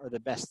team or the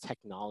best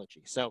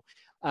technology. So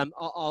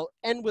I'll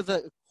end with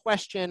a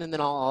question, and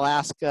then I'll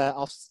ask,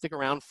 I'll stick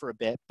around for a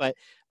bit, but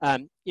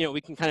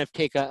we can kind of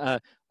take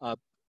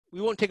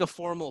we won't take a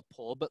formal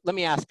poll, but let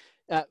me ask,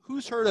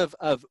 who's heard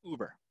of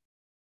Uber?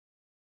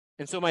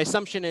 And so my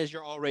assumption is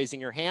you're all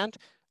raising your hand.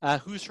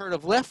 Who's heard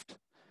of Lyft?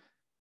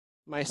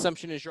 My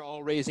assumption is you're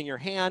all raising your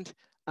hand.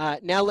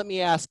 Now let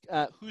me ask,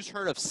 who's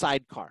heard of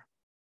Sidecar?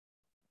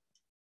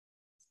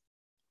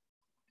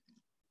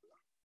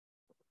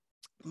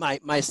 My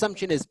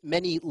assumption is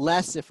many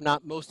less, if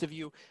not most of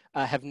you,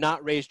 have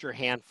not raised your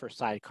hand for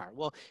Sidecar.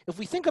 Well, if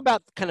we think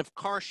about kind of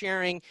car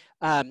sharing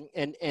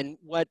and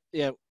what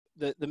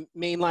the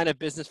main line of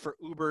business for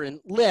Uber and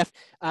Lyft,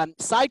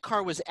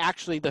 Sidecar was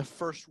actually the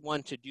first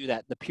one to do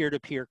that, the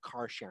peer-to-peer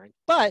car sharing.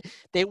 But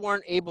they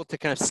weren't able to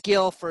kind of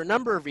scale for a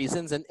number of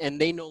reasons, and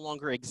they no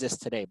longer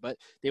exist today, but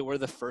they were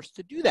the first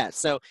to do that.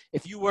 So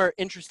if you were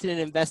interested in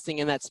investing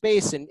in that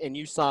space and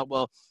you saw,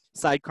 well,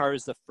 Sidecar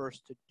is the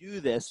first to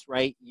do this,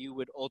 right, you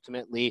would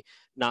ultimately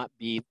not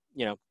be,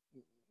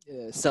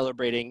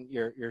 celebrating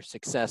your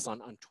success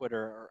on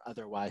Twitter or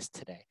otherwise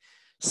today.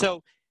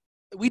 So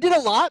we did a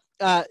lot.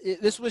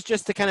 This was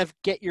just to kind of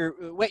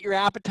whet your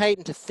appetite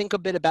and to think a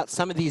bit about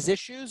some of these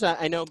issues.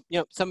 I know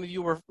some of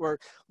you were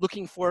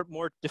looking for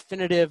more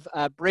definitive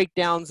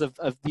breakdowns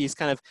of these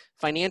kind of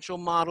financial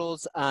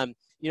models. I'm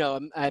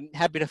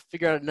happy to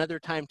figure out another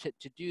time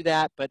to do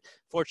that, but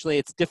fortunately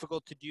it's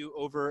difficult to do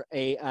over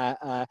a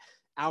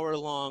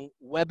hour-long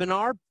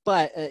webinar,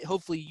 but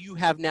hopefully you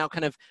have now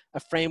kind of a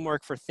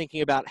framework for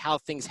thinking about how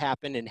things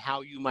happen and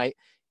how you might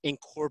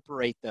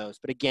incorporate those.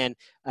 But again,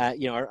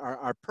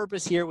 our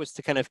purpose here was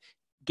to kind of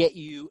get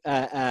you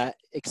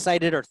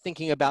excited or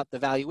thinking about the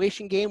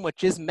valuation game,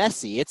 which is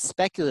messy, it's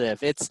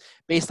speculative, it's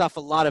based off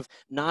a lot of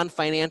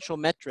non-financial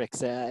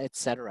metrics, et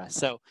cetera.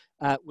 So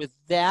with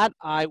that,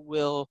 I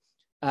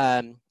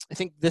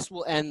think this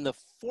will end the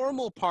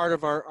formal part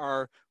of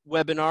our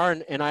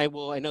webinar, and I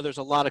know there's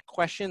a lot of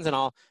questions, and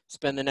I'll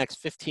spend the next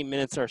 15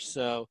 minutes or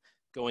so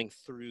going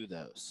through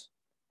those.